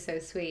honestly so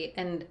sweet.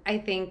 And I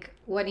think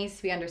what needs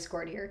to be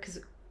underscored here, because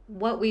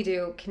what we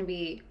do can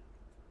be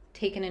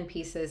taken in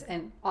pieces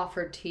and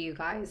offered to you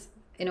guys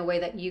in a way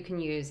that you can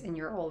use in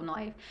your own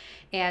life.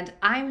 And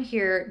I'm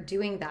here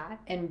doing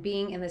that and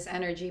being in this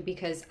energy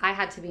because I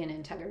had to be in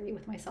integrity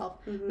with myself.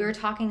 We were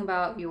talking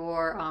about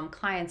your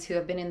clients who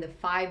have been in the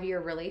 5-year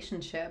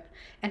relationship,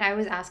 and I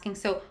was asking,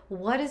 so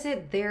what is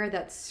it there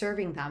that's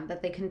serving them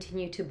that they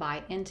continue to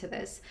buy into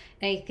this?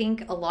 And I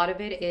think a lot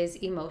of it is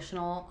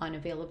emotional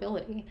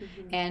unavailability.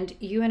 And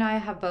you and I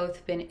have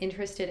both been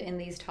interested in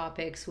these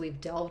topics.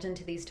 We've delved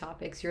into these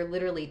topics. You're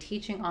literally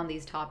teaching on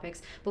these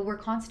topics, but we're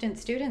constant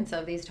students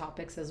of these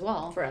topics as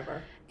well.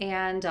 Forever.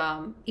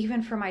 And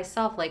even for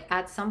myself, like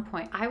at some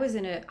point, I was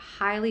in a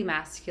highly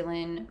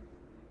masculine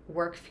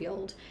work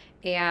field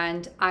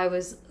and I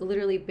was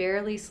literally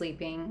barely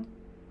sleeping.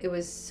 It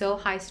was so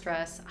high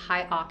stress,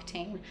 high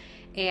octane.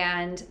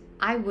 And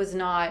I was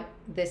not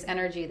this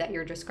energy that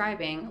you're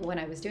describing when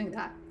I was doing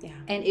that. Yeah.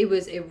 And it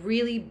was a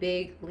really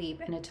big leap.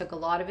 And it took a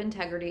lot of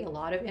integrity, a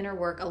lot of inner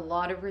work, a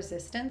lot of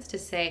resistance to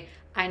say,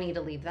 I need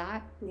to leave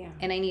that. Yeah.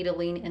 And I need to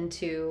lean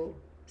into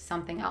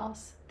something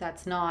else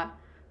that's not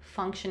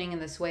functioning in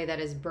this way, that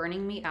is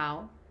burning me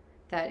out,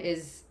 that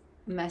is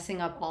messing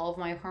up all of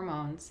my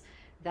hormones,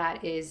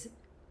 that is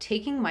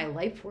taking my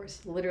life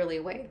force literally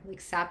away,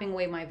 like sapping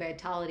away my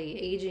vitality,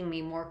 aging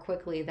me more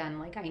quickly than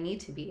like I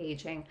need to be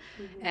aging.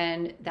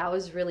 And that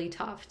was really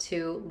tough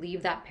to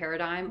leave that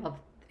paradigm of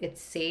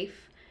it's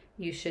safe,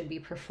 you should be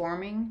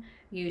performing,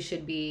 you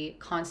should be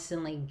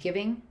constantly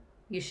giving,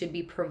 you should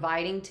be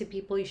providing to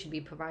people, you should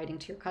be providing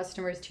to your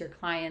customers, to your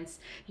clients,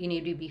 you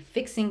need to be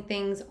fixing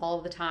things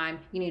all the time,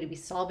 you need to be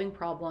solving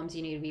problems,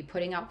 you need to be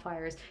putting out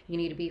fires, you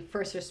need to be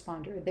first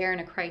responder there in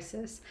a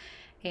crisis.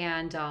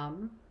 And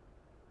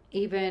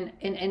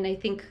and I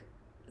think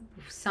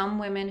some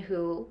women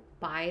who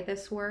buy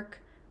this work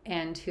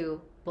and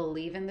who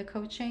believe in the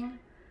coaching,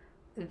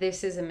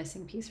 this is a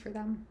missing piece for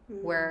them,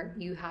 where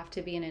you have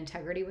to be in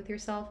integrity with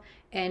yourself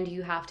and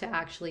you have to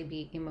actually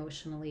be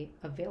emotionally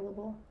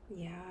available.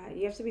 Yeah,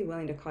 you have to be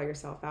willing to call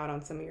yourself out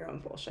on some of your own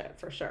bullshit,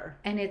 for sure.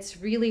 And it's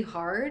really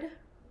hard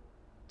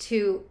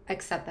to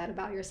accept that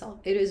about yourself.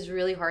 It is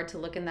really hard to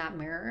look in that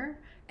mirror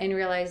and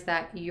realize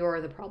that you're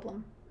the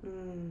problem.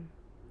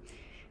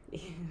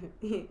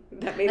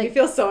 That made me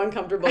feel so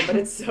uncomfortable, but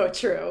it's so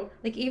true.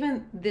 Like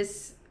even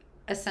this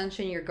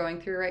ascension you're going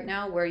through right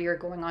now, where you're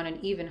going on an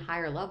even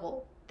higher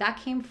level, that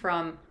came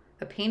from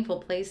a painful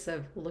place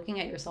of looking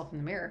at yourself in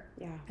the mirror.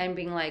 Yeah. And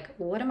being like,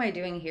 what am I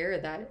doing here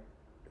that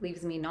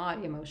leaves me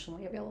not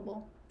emotionally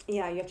available?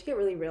 Yeah, you have to get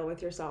really real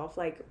with yourself.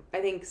 Like,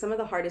 I think some of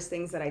the hardest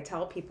things that I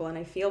tell people, and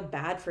I feel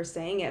bad for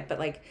saying it, but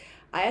like,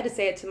 I had to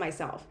say it to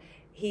myself.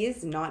 He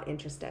is not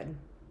interested.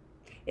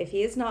 If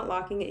he is not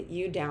locking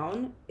you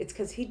down, it's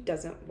because he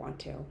doesn't want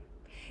to.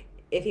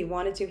 If he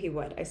wanted to, he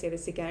would. I say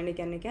this again and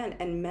again and again.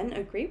 And men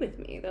agree with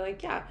me. They're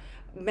like, yeah,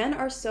 men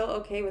are so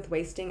okay with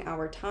wasting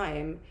our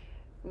time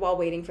while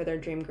waiting for their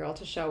dream girl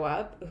to show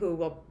up, who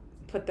will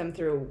put them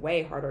through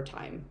way harder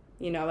time.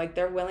 You know, like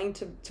they're willing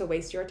to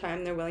waste your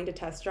time. They're willing to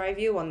test drive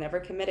you while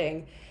never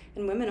committing.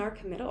 And women are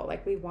committal.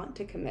 Like, we want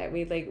to commit.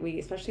 We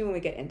especially when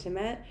we get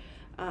intimate,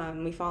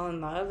 we fall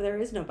in love.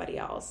 There is nobody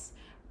else.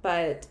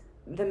 But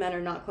the men are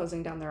not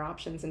closing down their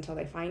options until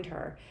they find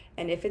her.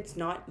 And if it's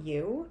not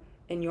you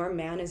and your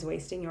man is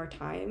wasting your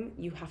time,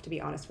 you have to be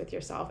honest with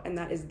yourself. And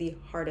that is the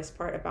hardest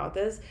part about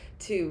this,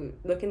 to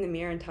look in the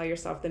mirror and tell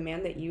yourself the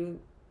man that you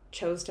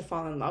chose to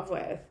fall in love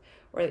with,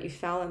 or that you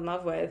fell in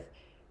love with,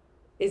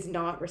 is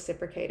not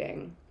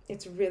reciprocating.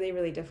 It's really,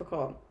 really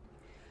difficult.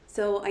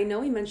 So I know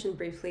we mentioned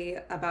briefly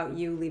about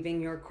you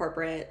leaving your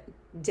corporate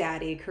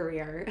daddy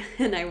career,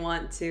 and I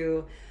want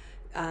to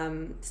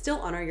still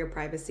honor your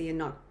privacy and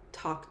not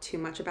talk too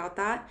much about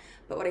that.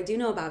 But what I do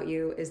know about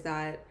you is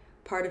that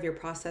part of your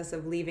process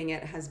of leaving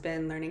it has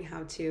been learning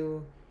how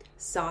to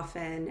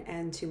soften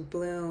and to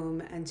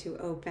bloom and to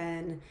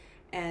open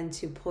and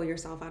to pull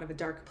yourself out of a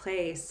dark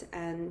place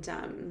and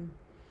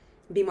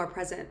be more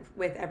present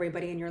with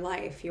everybody in your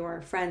life,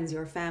 your friends,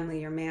 your family,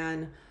 your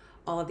man,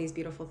 all of these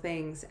beautiful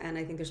things. And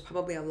I think there's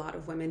probably a lot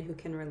of women who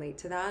can relate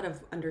to that,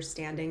 of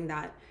understanding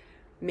that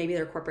maybe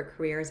their corporate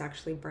career is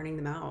actually burning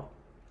them out.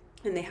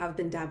 And they have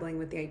been dabbling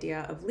with the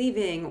idea of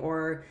leaving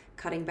or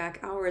cutting back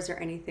hours or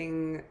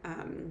anything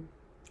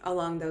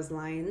along those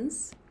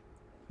lines.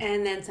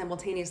 And then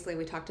simultaneously,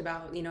 we talked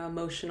about,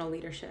 emotional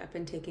leadership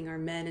and taking our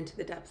men into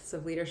the depths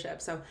of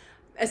leadership. So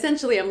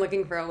essentially, I'm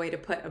looking for a way to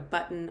put a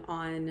button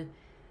on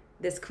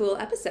this cool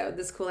episode,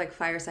 this cool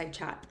fireside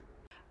chat.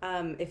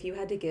 If you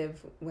had to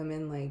give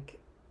women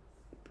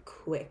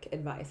quick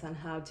advice on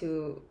how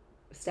to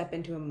step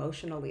into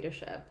emotional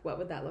leadership, what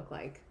would that look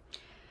like?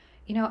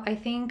 I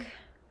think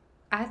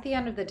at the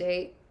end of the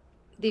day,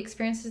 the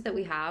experiences that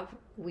we have,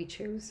 we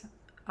choose.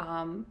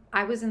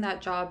 I was in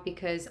that job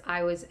because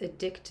I was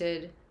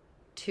addicted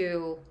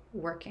to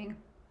working.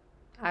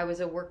 I was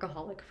a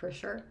workaholic for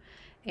sure.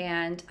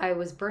 And I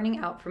was burning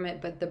out from it,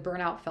 but the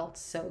burnout felt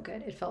so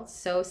good. It felt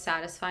so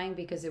satisfying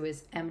because it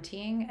was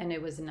emptying and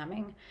it was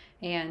numbing.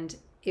 And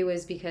it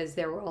was because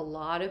there were a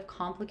lot of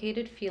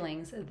complicated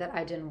feelings that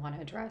I didn't want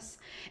to address.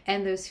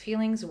 And those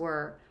feelings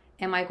were,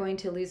 am I going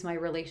to lose my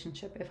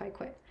relationship if I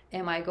quit?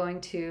 Am I going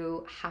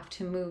to have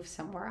to move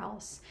somewhere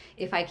else?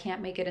 If I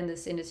can't make it in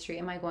this industry,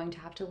 am I going to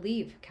have to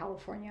leave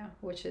California,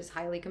 which is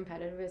highly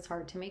competitive? It's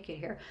hard to make it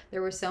here.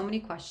 There were so many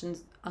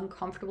questions,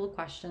 uncomfortable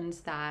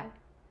questions, that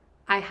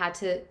I had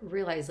to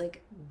realize,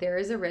 like, there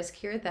is a risk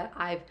here that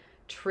I've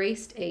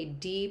traced a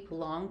deep,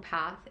 long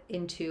path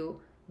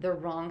into the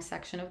wrong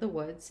section of the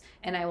woods,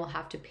 and I will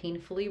have to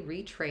painfully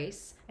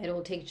retrace. It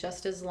will take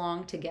just as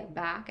long to get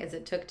back as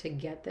it took to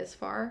get this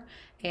far.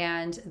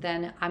 And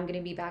then I'm going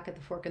to be back at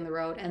the fork in the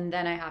road, and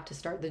then I have to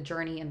start the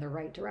journey in the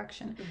right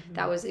direction. Mm-hmm.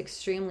 That was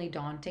extremely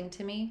daunting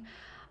to me.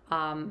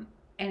 And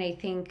I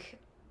think,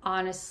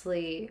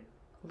 honestly,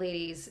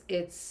 ladies,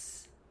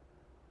 it's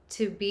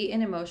to be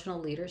in emotional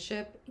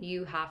leadership,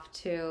 you have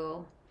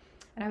to,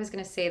 and I was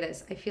going to say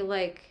this, I feel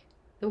like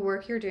the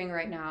work you're doing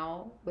right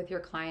now with your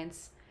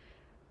clients,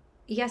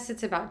 yes,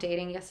 it's about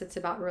dating. Yes, it's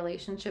about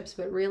relationships,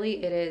 but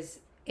really it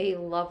is a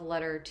love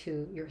letter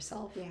to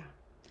yourself. Yeah.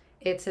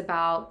 It's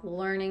about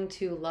learning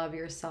to love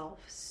yourself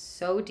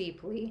so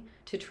deeply,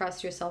 to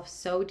trust yourself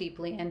so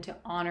deeply, and to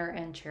honor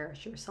and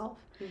cherish yourself.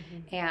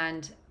 Mm-hmm.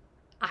 And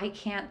I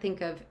can't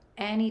think of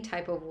any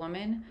type of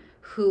woman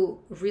who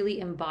really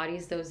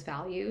embodies those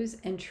values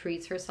and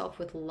treats herself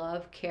with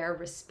love, care,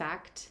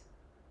 respect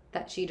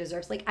that she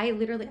deserves. Like, I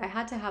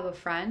had to have a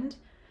friend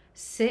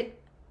sit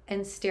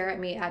and stare at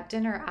me at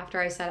dinner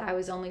after I said I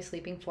was only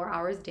sleeping 4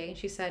 hours a day. And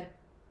she said,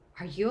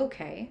 "Are you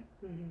okay?"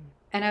 Mm-hmm.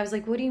 And I was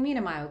like, "What do you mean,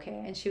 am I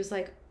okay?" And she was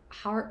like,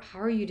 how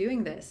are you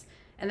doing this?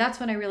 And that's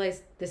when I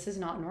realized this is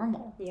not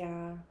normal.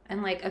 Yeah.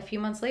 And like a few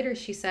months later,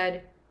 she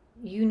said,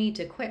 "You need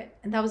to quit."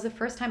 And that was the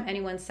first time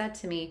anyone said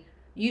to me,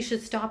 "You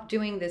should stop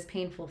doing this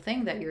painful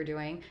thing that you're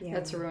doing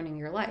that's ruining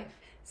your life."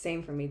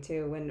 Same for me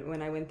too.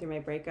 When I went through my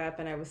breakup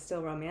and I was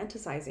still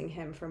romanticizing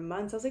him for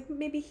months, I was like,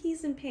 maybe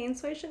he's in pain,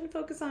 so I shouldn't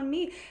focus on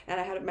me. And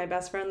I had my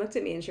best friend looked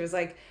at me and she was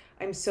like,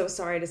 "I'm so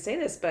sorry to say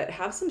this, but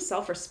have some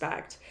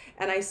self-respect."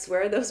 And I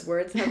swear those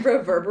words have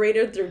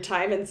reverberated through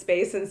time and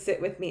space and sit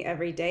with me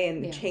every day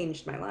and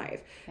changed my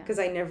life. Because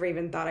I never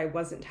even thought I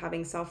wasn't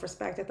having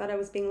self-respect. I thought I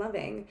was being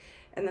loving.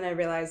 And then I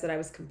realized that I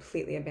was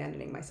completely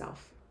abandoning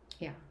myself.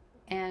 Yeah.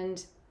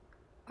 And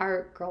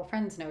our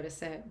girlfriends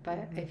notice it, but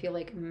mm-hmm. I feel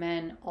like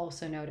men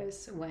also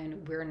notice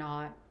when we're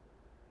not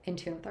in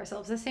tune with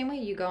ourselves. The same way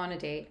you go on a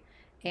date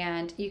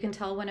and you can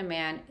tell when a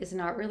man is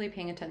not really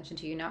paying attention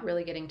to you, not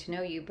really getting to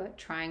know you, but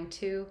trying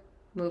to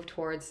move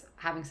towards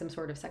having some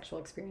sort of sexual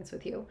experience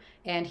with you.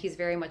 And he's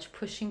very much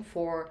pushing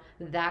for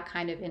that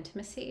kind of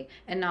intimacy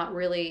and not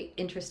really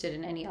interested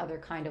in any other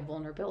kind of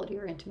vulnerability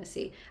or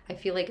intimacy. I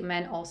feel like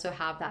men also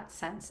have that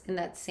sense. In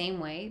that same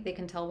way, they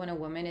can tell when a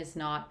woman is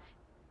not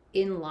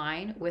in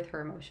line with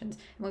her emotions.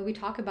 And when we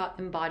talk about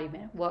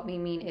embodiment, what we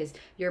mean is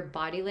your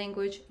body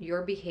language,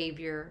 your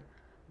behavior,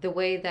 the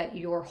way that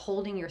you're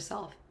holding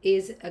yourself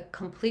is a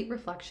complete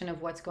reflection of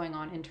what's going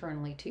on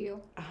internally to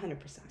you.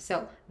 100%.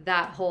 So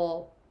that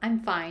whole, "I'm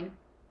fine"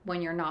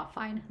 when you're not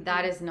fine,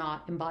 that is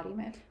not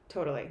embodiment.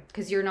 Totally.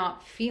 Because you're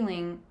not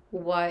feeling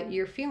what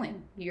you're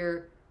feeling.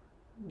 You're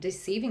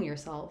deceiving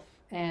yourself,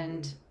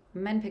 and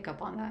men pick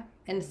up on that.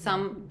 And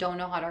some don't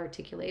know how to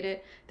articulate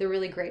it. The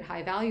really great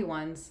high value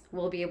ones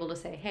will be able to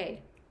say,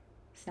 "Hey,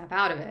 snap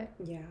out of it."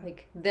 Yeah.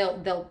 Like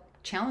they'll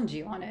challenge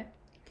you on it.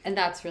 And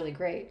that's really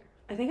great.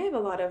 I think I have a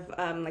lot of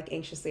like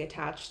anxiously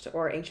attached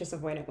or anxious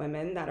avoidant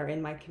women that are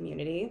in my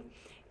community.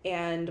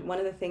 And one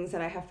of the things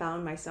that I have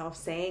found myself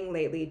saying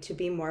lately to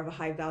be more of a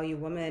high value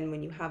woman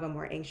when you have a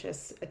more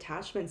anxious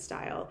attachment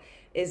style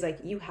is like,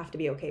 you have to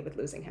be okay with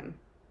losing him.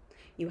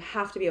 You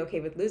have to be okay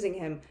with losing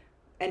him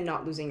and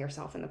not losing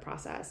yourself in the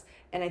process.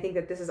 And I think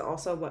that this is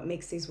also what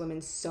makes these women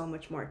so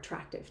much more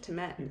attractive to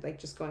men. Like,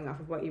 just going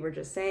off of what you were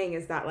just saying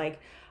is that, like,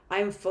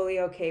 I'm fully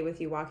okay with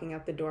you walking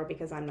out the door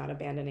because I'm not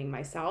abandoning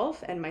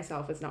myself and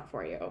myself is not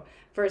for you.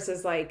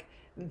 Versus like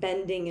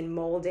bending and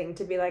molding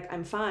to be like,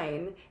 "I'm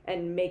fine,"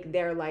 and make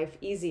their life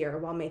easier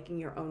while making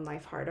your own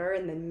life harder.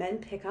 And then men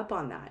pick up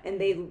on that and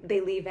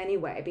they leave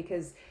anyway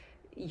because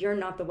you're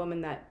not the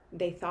woman that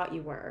they thought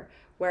you were.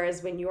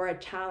 Whereas when you're a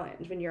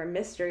challenge, when you're a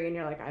mystery and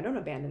you're like, "I don't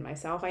abandon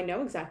myself, I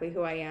know exactly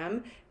who I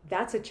am,"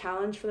 that's a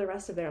challenge for the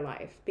rest of their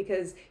life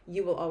because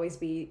you will always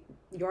be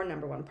your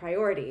number one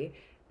priority.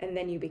 And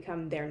then you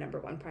become their number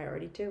one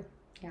priority too.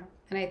 Yeah.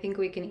 And I think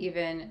we can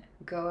even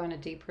go on a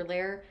deeper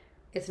layer.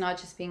 It's not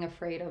just being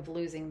afraid of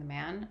losing the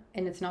man,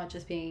 and it's not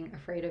just being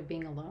afraid of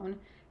being alone.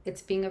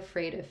 It's being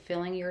afraid of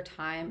filling your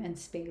time and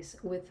space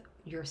with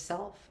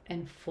yourself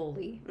and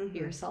fully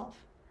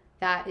yourself.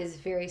 That is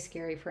very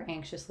scary for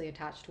anxiously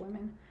attached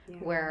women,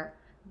 where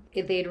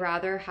they'd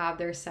rather have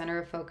their center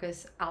of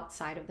focus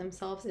outside of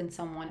themselves in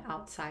someone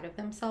outside of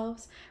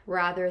themselves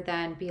rather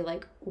than be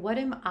like, "What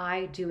am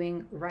I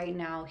doing right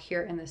now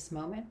here in this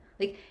moment?"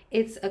 Like,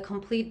 it's a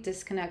complete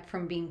disconnect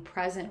from being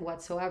present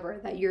whatsoever,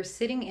 that you're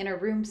sitting in a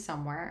room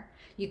somewhere.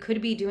 You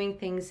could be doing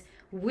things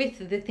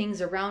with the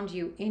things around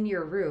you in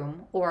your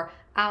room or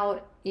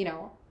out,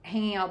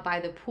 hanging out by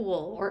the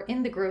pool or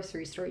in the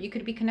grocery store. You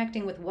could be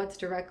connecting with what's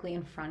directly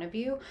in front of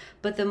you,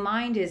 but the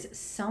mind is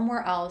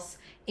somewhere else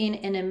in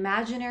an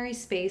imaginary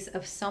space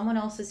of someone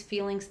else's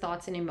feelings,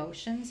 thoughts, and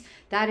emotions.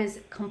 That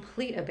is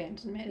complete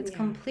abandonment. It's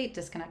complete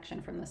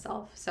disconnection from the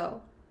self.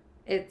 So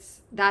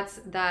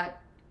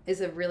that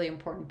is a really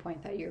important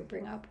point that you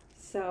bring up.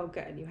 So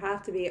good. You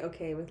have to be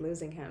okay with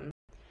losing him.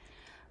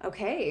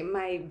 Okay,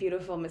 my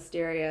beautiful,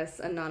 mysterious,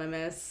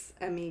 anonymous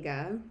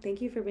amiga, thank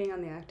you for being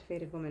on the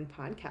Activated Woman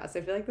podcast.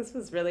 I feel like this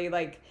was really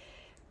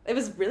it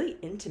was really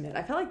intimate.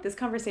 I felt like this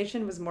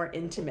conversation was more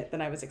intimate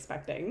than I was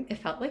expecting. It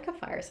felt like a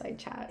fireside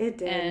chat. It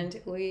did.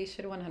 And we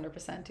should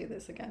 100% do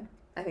this again.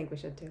 I think we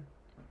should too.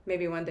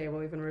 Maybe one day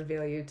we'll even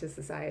reveal you to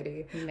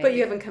society. Maybe. But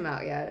you haven't come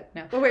out yet.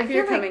 No. But wait for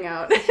your coming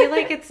out. I feel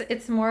like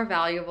it's more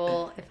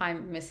valuable if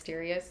I'm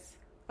mysterious.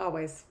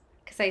 Always.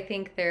 Because I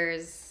think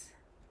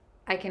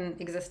I can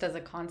exist as a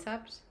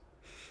concept,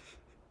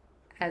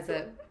 as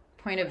a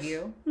point of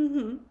view,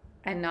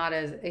 and not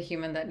as a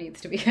human that needs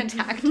to be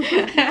attacked. You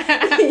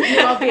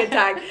won't be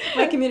attacked.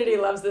 My community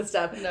loves this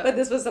stuff. No. But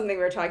this was something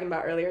we were talking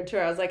about earlier too.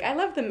 I was like, I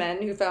love the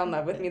men who fell in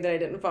love with me that I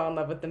didn't fall in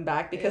love with them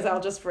back, because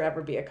I'll just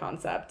forever be a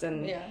concept,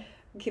 and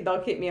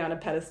they'll keep me on a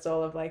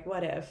pedestal of like,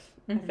 what if?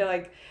 I feel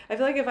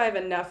like if I have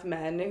enough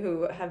men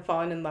who have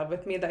fallen in love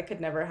with me that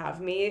could never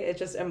have me, it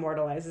just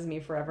immortalizes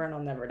me forever and I'll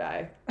never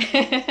die.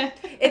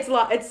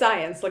 It's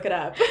science. Look it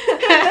up.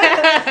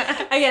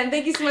 Again,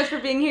 thank you so much for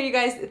being here, you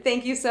guys.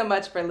 Thank you so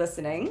much for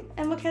listening,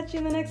 and we'll catch you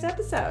in the next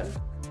episode.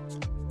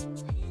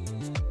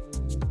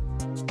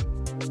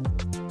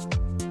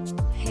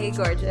 Hey,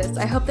 gorgeous.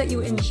 I hope that you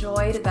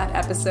enjoyed that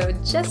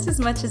episode just as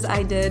much as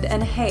I did.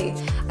 And hey,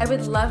 I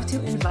would love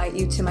to invite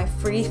you to my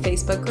free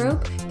Facebook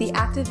group, the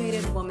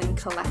Activated Woman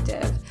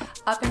Collective.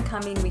 Up and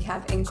coming, we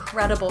have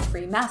incredible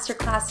free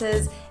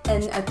masterclasses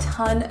and a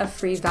ton of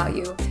free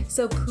value.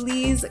 So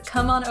please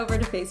come on over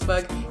to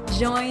Facebook,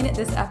 join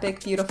this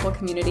epic, beautiful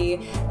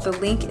community. The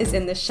link is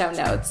in the show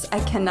notes.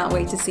 I cannot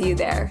wait to see you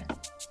there.